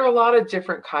interview. There are a lot of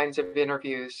different kinds of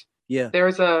interviews. Yeah.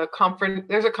 There's a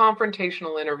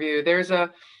confrontational interview. There's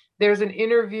an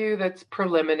interview that's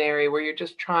preliminary where you're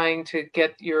just trying to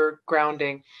get your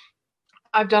grounding.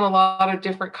 I've done a lot of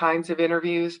different kinds of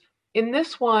interviews. In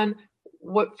this one,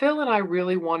 what Phil and I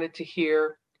really wanted to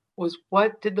hear was,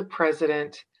 what did the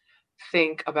president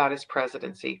think about his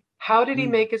presidency? How did he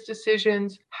make his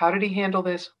decisions? How did he handle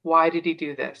this? Why did he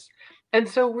do this? And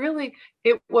so really,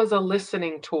 it was a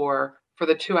listening tour for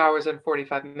the 2 hours and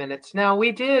 45 minutes. Now,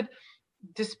 we did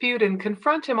dispute and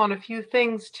confront him on a few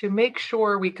things to make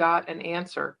sure we got an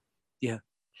answer. Yeah.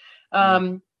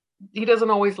 He doesn't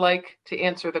always like to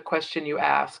answer the question you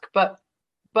ask, but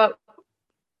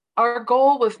our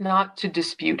goal was not to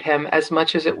dispute him as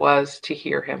much as it was to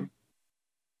hear him.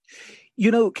 You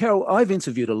know, Carol, I've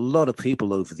interviewed a lot of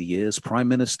people over the years, prime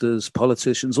ministers,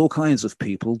 politicians, all kinds of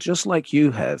people, just like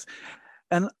you have.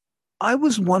 And I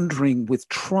was wondering with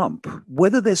Trump,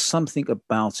 whether there's something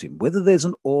about him, whether there's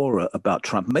an aura about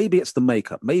Trump. Maybe it's the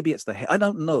makeup, maybe it's the hair. I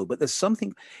don't know, but there's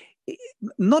something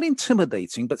not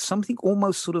intimidating, but something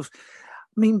almost sort of,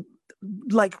 I mean,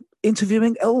 like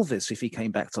interviewing Elvis if he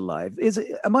came back to life.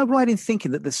 Am I right in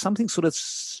thinking that there's something sort of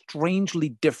strangely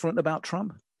different about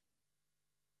Trump?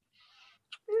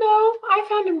 No, I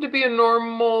found him to be a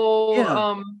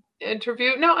normal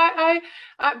interview. No, I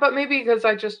but maybe because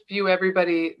I just view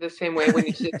everybody the same way when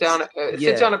you sit down,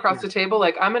 sit down across the table.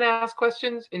 Like, I'm going to ask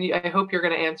questions, and I hope you're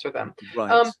going to answer them.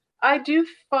 Right. I do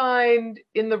find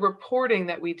in the reporting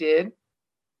that we did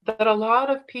that a lot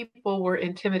of people were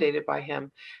intimidated by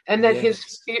him, and that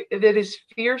his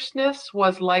fierceness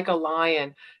was like a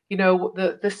lion. You know,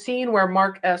 the scene where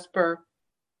Mark Esper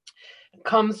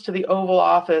comes to the Oval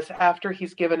Office after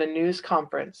he's given a news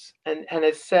conference and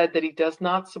has said that he does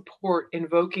not support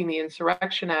invoking the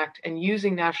Insurrection Act and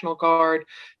using National Guard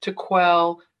to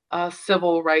quell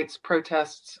civil rights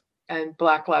protests and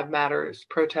Black Lives Matter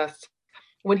protests.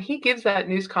 When he gives that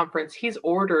news conference, he's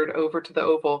ordered over to the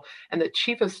Oval, and the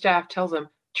chief of staff tells him,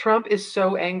 Trump is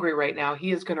so angry right now,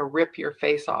 he is going to rip your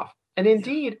face off. And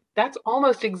indeed, that's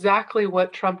almost exactly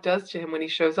what Trump does to him when he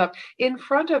shows up in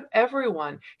front of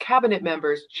everyone, cabinet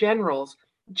members, generals,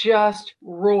 just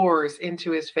roars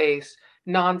into his face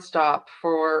nonstop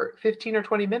for 15 or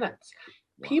 20 minutes.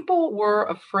 Wow. People were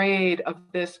afraid of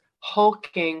this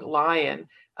hulking lion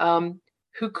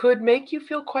who could make you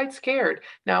feel quite scared.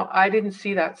 Now, I didn't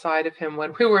see that side of him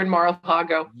when we were in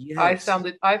Mar-a-Lago. Yes.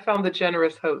 I found the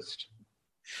generous host.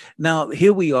 Now,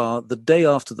 here we are, the day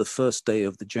after the first day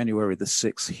of the January the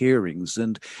 6th hearings,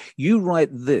 and you write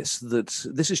that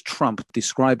this is Trump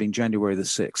describing January the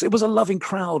 6th. It was a loving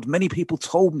crowd. Many people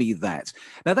told me that.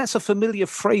 Now, that's a familiar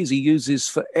phrase he uses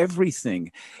for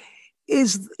everything.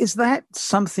 Is that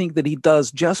something that he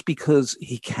does just because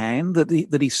he can,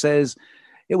 that he says,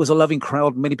 it was a loving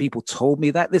crowd, many people told me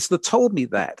that? It's the told me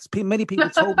that. Many people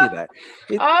told me that.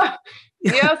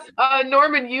 Yes,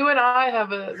 Norman, you and I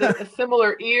have a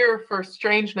similar ear for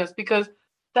strangeness, because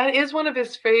that is one of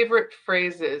his favorite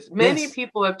phrases. Many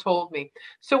people have told me.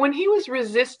 So when he was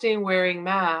resisting wearing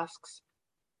masks,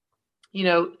 you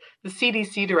know, the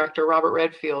CDC director, Robert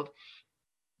Redfield,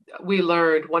 we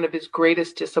learned one of his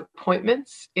greatest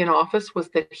disappointments in office was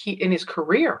that in his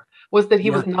career, was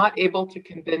not able to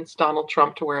convince Donald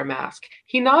Trump to wear a mask.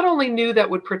 He not only knew that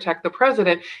would protect the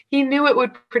president, he knew it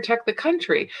would protect the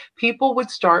country. People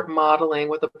would start modeling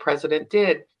what the president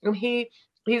did. And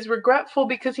he's regretful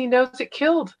because he knows it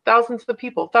killed thousands of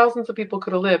people. Thousands of people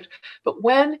could have lived. But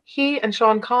when he and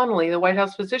Sean Connolly, the White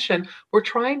House physician, were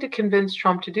trying to convince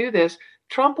Trump to do this,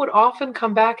 Trump would often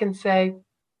come back and say,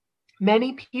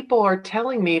 many people are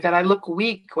telling me that I look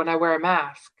weak when I wear a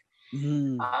mask.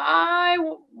 I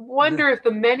wonder if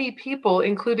the many people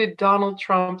included Donald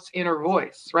Trump's inner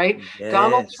voice, right? Yes.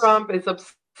 Donald Trump is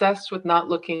obsessed with not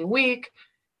looking weak.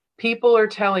 People are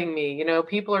telling me,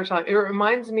 people are telling. It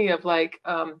reminds me of like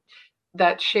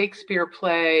that Shakespeare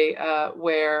play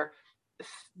where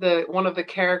one of the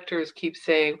characters keeps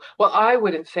saying, well, I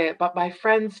wouldn't say it, but my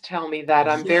friends tell me that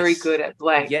I'm very good at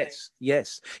blank. Yes.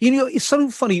 It's so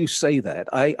funny you say that.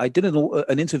 I did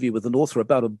an interview with an author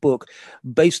about a book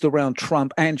based around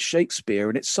Trump and Shakespeare,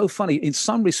 and it's so funny. In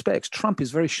some respects, Trump is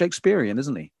very Shakespearean,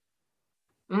 isn't he?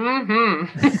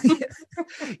 Mm-hmm.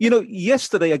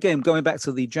 Yesterday, again, going back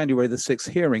to the January the 6th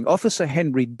hearing, Officer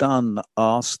Henry Dunn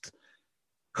asked,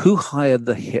 who hired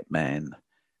the hitman?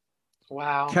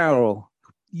 Wow. Carol,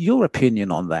 your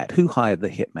opinion on that? Who hired the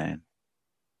hitman?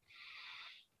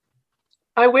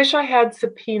 I wish I had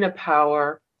subpoena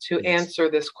power to answer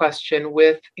this question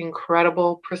with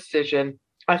incredible precision.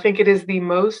 I think it is the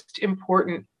most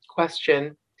important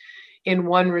question in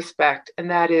one respect, and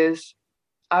that is,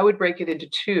 I would break it into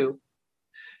two.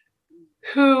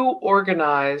 Who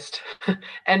organized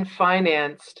and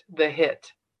financed the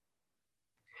hit?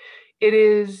 It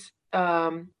is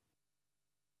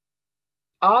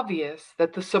obvious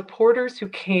that the supporters who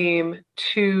came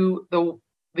to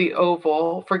the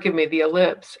Oval, the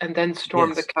Ellipse, and then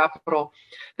stormed the Capitol,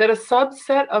 that a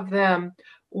subset of them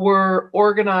were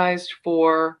organized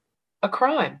for a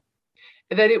crime,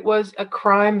 that it was a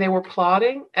crime they were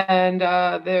plotting, and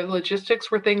the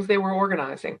logistics were things they were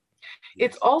organizing.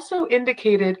 It's also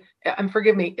indicated and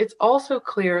forgive me, it's also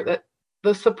clear that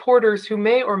the supporters who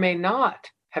may or may not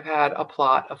have had a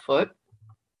plot afoot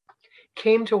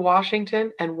came to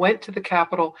Washington and went to the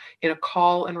Capitol in a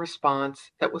call and response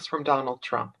that was from Donald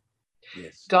Trump.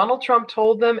 Yes. Donald Trump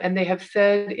told them, and they have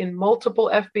said in multiple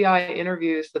FBI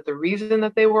interviews, that the reason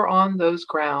that they were on those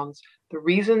grounds, the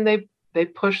reason they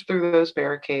pushed through those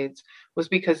barricades, was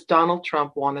because Donald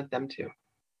Trump wanted them to.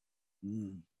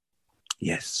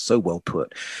 Yes, so well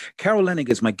put. Carol Leonnig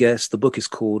is my guest. The book is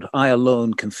called I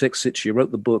Alone Can Fix It. She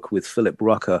wrote the book with Philip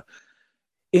Rucker.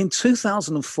 In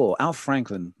 2004, Al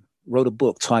Franken wrote a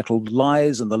book titled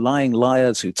Lies and the Lying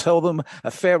Liars Who Tell Them,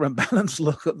 a fair and balanced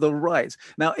look at the right.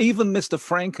 Now, even Mr.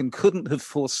 Franken couldn't have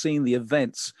foreseen the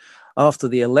events after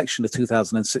the election of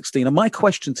 2016. And my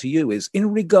question to you is,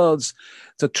 in regards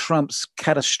to Trump's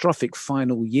catastrophic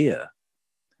final year,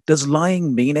 does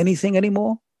lying mean anything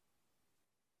anymore?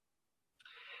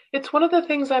 It's one of the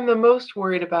things I'm the most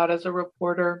worried about as a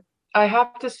reporter. I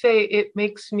have to say, it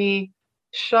makes me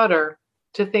shudder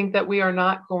to think that we are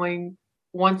not going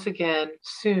once again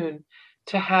soon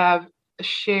to have a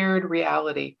shared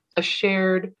reality, a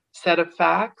shared set of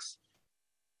facts.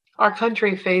 Our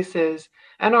country faces,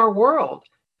 and our world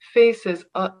faces,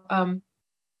 a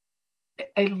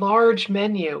large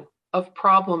menu of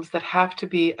problems that have to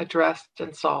be addressed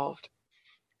and solved.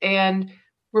 And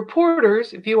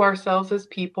reporters view ourselves as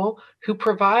people who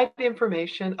provide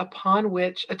information upon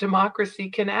which a democracy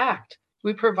can act.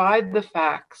 We provide the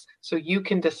facts so you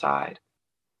can decide.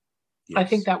 Yes. I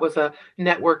think that was a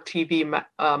network TV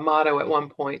motto at one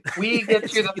point. We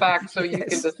get you the facts so you can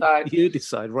decide. You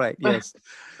decide, right, yes.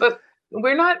 But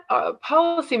we're not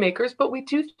policymakers, but we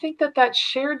do think that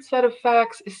shared set of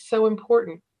facts is so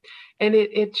important. And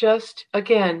it just,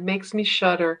 again, makes me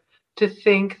shudder to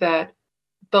think that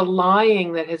the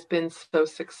lying that has been so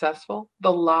successful,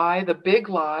 the big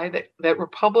lie that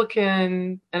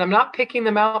Republican, and I'm not picking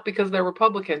them out because they're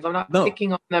Republicans. I'm not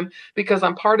picking on them because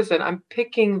I'm partisan. I'm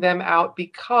picking them out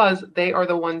because they are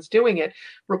the ones doing it.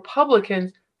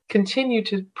 Republicans continue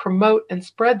to promote and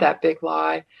spread that big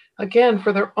lie, again,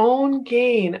 for their own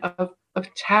gain of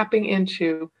tapping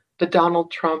into the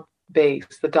Donald Trump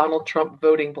base, the Donald Trump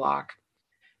voting bloc.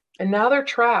 And now they're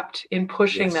trapped in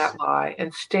pushing that lie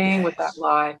and staying with that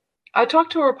lie. I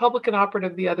talked to a Republican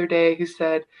operative the other day who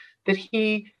said that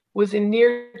he was in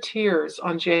near tears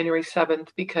on January 7th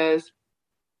because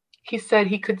he said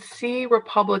he could see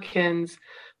Republicans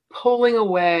pulling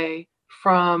away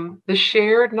from the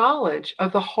shared knowledge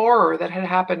of the horror that had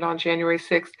happened on January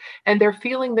 6th. And they're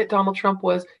feeling that Donald Trump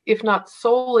was, if not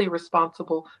solely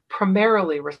responsible,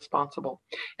 primarily responsible.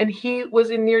 And he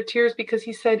was in near tears because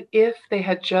he said if they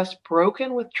had just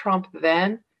broken with Trump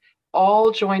then, all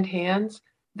joined hands,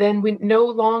 then we no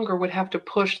longer would have to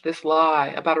push this lie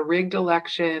about a rigged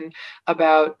election,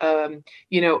 about a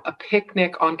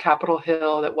picnic on Capitol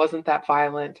Hill that wasn't that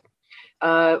violent.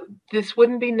 This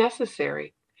wouldn't be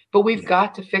necessary. But we've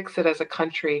got to fix it as a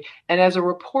country. And as a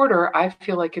reporter, I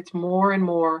feel like it's more and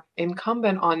more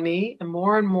incumbent on me and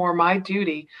more my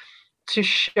duty to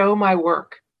show my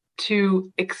work, to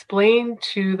explain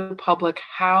to the public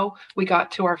how we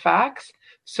got to our facts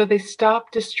so they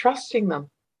stop distrusting them.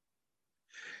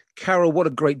 Carol, what a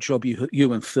great job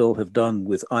you and Phil have done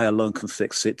with I Alone Can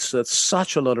Fix It.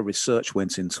 Such a lot of research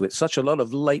went into it, such a lot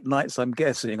of late nights, I'm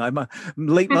guessing. I'm a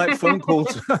late night phone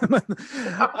calls.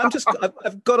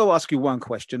 I've got to ask you one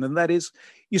question, and that is,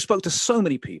 you spoke to so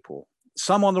many people,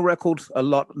 some on the record, a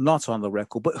lot not on the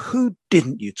record, but who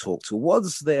didn't you talk to? Were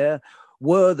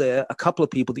there a couple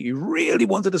of people that you really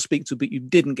wanted to speak to, but you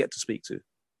didn't get to speak to?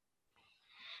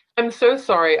 I'm so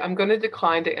sorry. I'm going to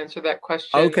decline to answer that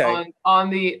question. Okay. On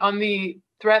the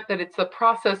threat that it's a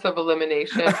process of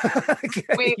elimination.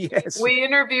 We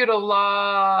interviewed a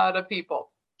lot of people.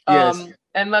 Yes.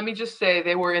 And let me just say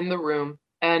they were in the room.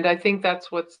 And I think that's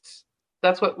what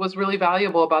was really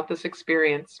valuable about this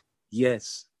experience.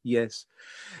 Yes.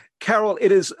 Carol,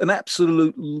 it is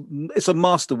it's a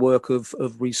masterwork of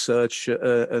research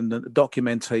and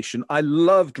documentation. I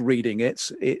loved reading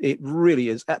it. It really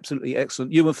is absolutely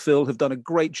excellent. You and Phil have done a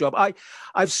great job.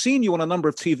 I've seen you on a number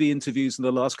of TV interviews in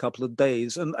the last couple of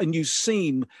days, and you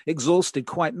seem exhausted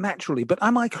quite naturally. But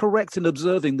am I correct in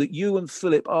observing that you and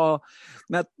Philip are,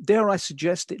 now, dare I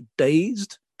suggest it,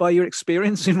 dazed by your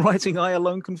experience in writing I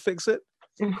Alone Can Fix It?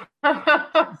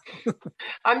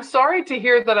 I'm sorry to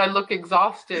hear that I look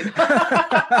exhausted.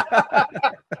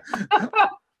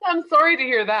 I'm sorry to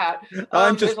hear that.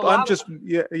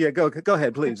 Go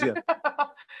ahead, please. Yeah.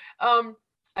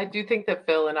 I do think that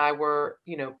Phil and I were,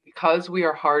 because we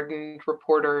are hardened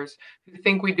reporters who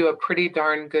think we do a pretty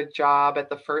darn good job at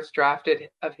the first draft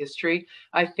of history.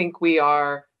 I think we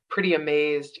are pretty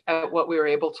amazed at what we were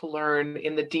able to learn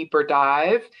in the deeper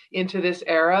dive into this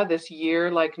era, this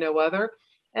year like no other.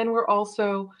 And we're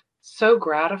also so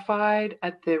gratified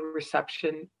at the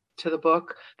reception to the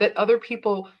book, that other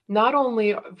people not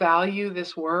only value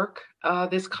this work,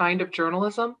 this kind of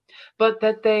journalism, but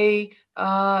that they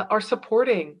are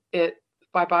supporting it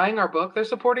by buying our book. They're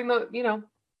supporting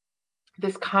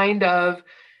this kind of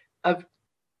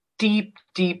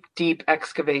deep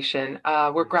excavation.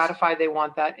 We're gratified they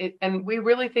want that. And we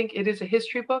really think it is a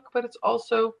history book, but it's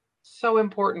also so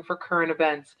important for current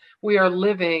events. We are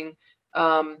living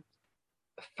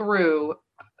through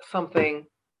something,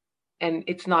 and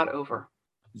it's not over.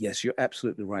 Yes, you're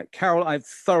absolutely right. Carol, I've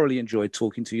thoroughly enjoyed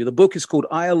talking to you. The book is called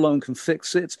I Alone Can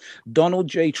Fix It, Donald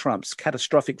J. Trump's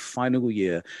Catastrophic Final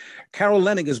Year. Carol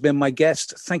Leonnig has been my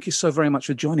guest. Thank you so very much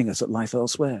for joining us at Life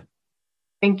Elsewhere.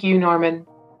 Thank you, Norman.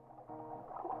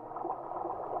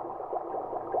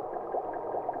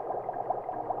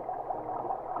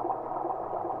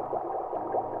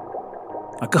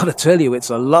 I gotta tell you, it's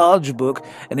a large book,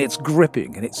 and it's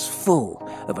gripping, and it's full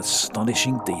of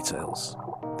astonishing details.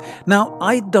 Now,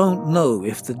 I don't know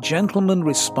if the gentlemen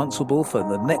responsible for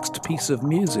the next piece of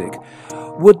music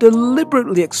were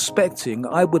deliberately expecting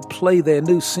I would play their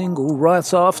new single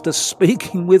right after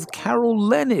speaking with Carol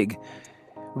Leonnig,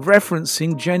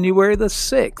 referencing January the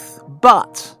 6th,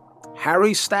 but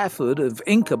Harry Stafford of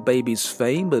Inca Babies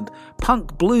fame and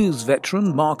punk blues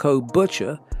veteran Marco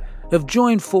Butcher have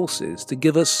joined forces to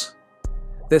give us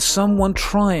There's Someone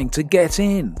Trying to Get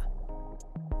In.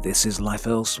 This is Life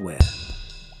Elsewhere.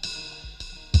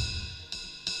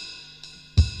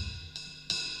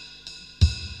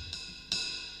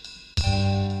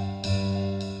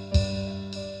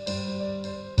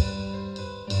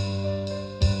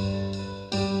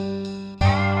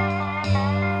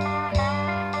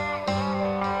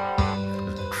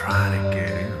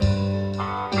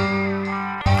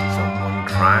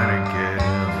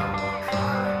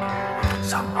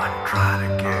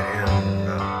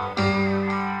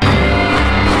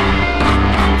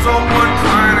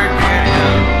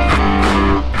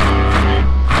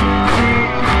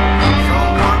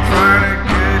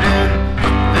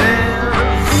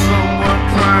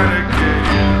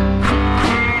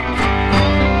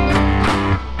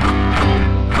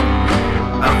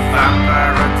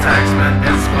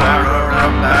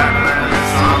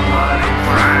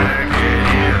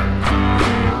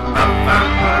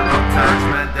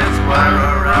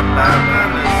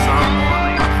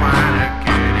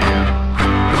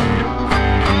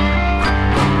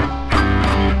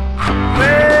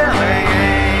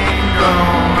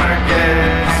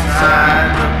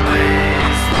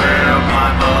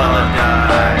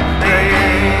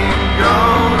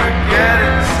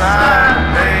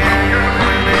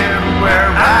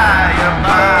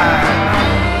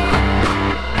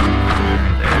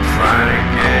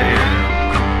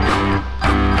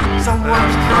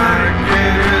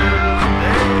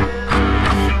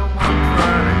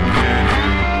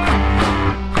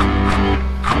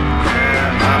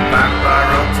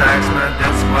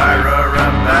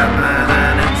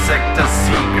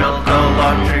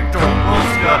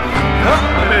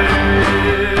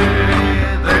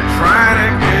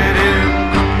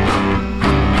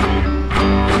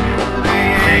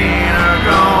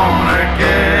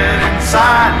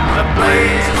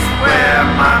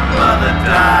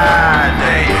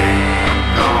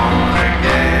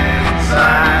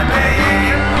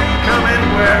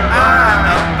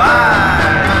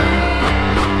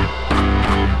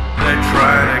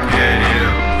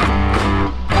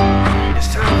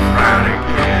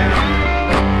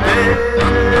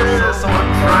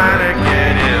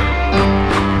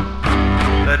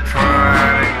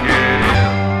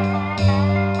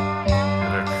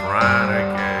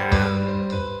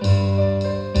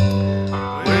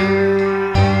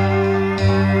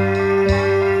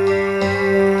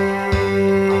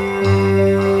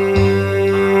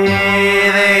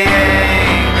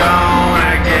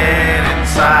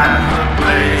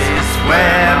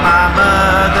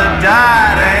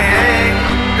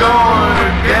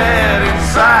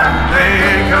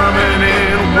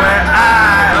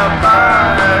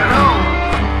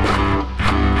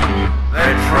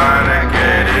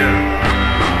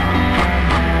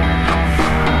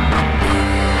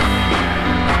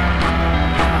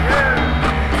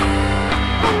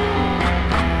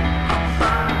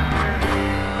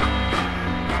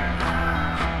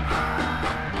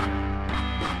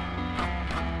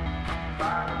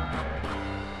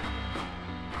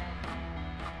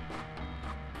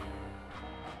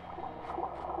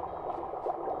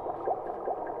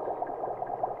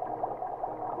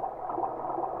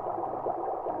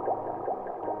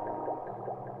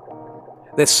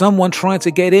 There's someone trying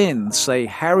to get in, say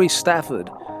Harry Stafford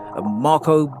and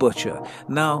Marco Butcher.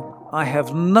 Now, I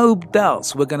have no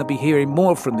doubts we're going to be hearing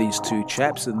more from these two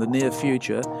chaps in the near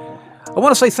future. I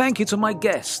want to say thank you to my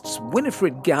guests,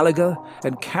 Winifred Gallagher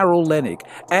and Carol Leonnig,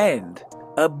 and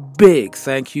a big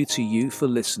thank you to you for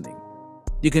listening.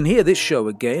 You can hear this show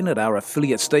again at our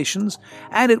affiliate stations,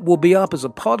 and it will be up as a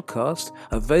podcast,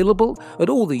 available at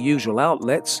all the usual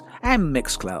outlets and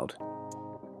Mixcloud.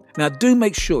 Now, do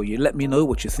make sure you let me know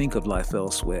what you think of Life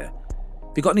Elsewhere.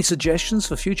 If you got any suggestions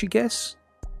for future guests,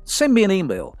 send me an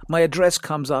email. My address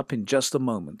comes up in just a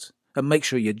moment, and make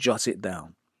sure you jot it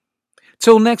down.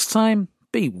 Till next time,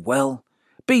 be well,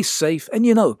 be safe, and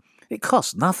it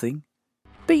costs nothing.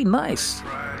 Be nice.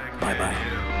 Bye-bye.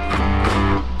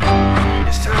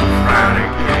 It's time to try to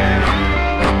get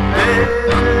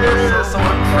in.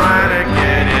 Someone trying to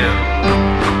get in.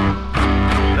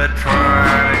 They're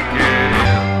trying to get in.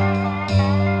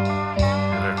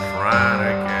 They're trying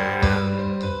to get in.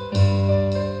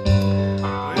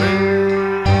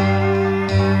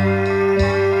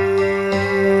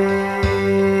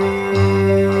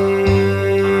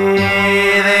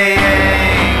 They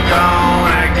ain't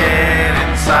gonna get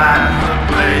inside the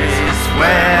place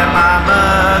where my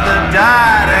mother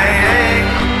died. They ain't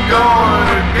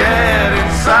gonna get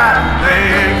inside. They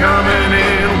ain't coming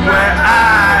in where I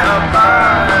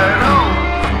abide. Oh,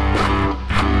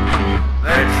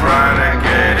 they're trying to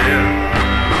get in.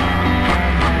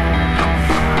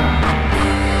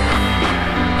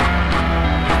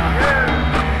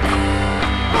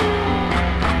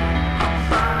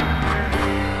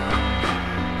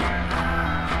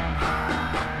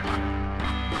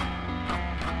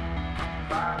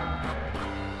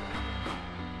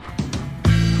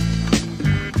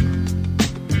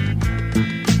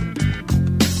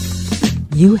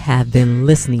 You have been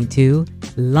listening to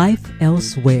Life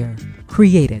Elsewhere,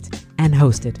 created and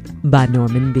hosted by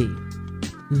Norman B.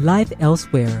 Life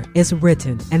Elsewhere is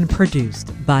written and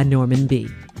produced by Norman B.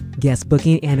 Guest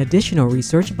booking and additional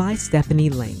research by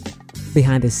Stephanie Lane.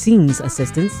 Behind the scenes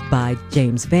assistance by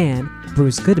James Vann,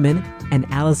 Bruce Goodman, and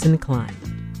Allison Klein.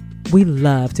 We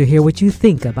love to hear what you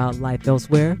think about Life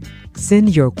Elsewhere.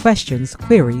 Send your questions,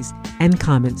 queries, and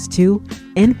comments to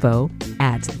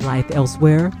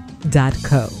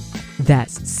info@lifeelsewhere.co.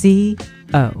 That's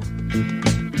C-O.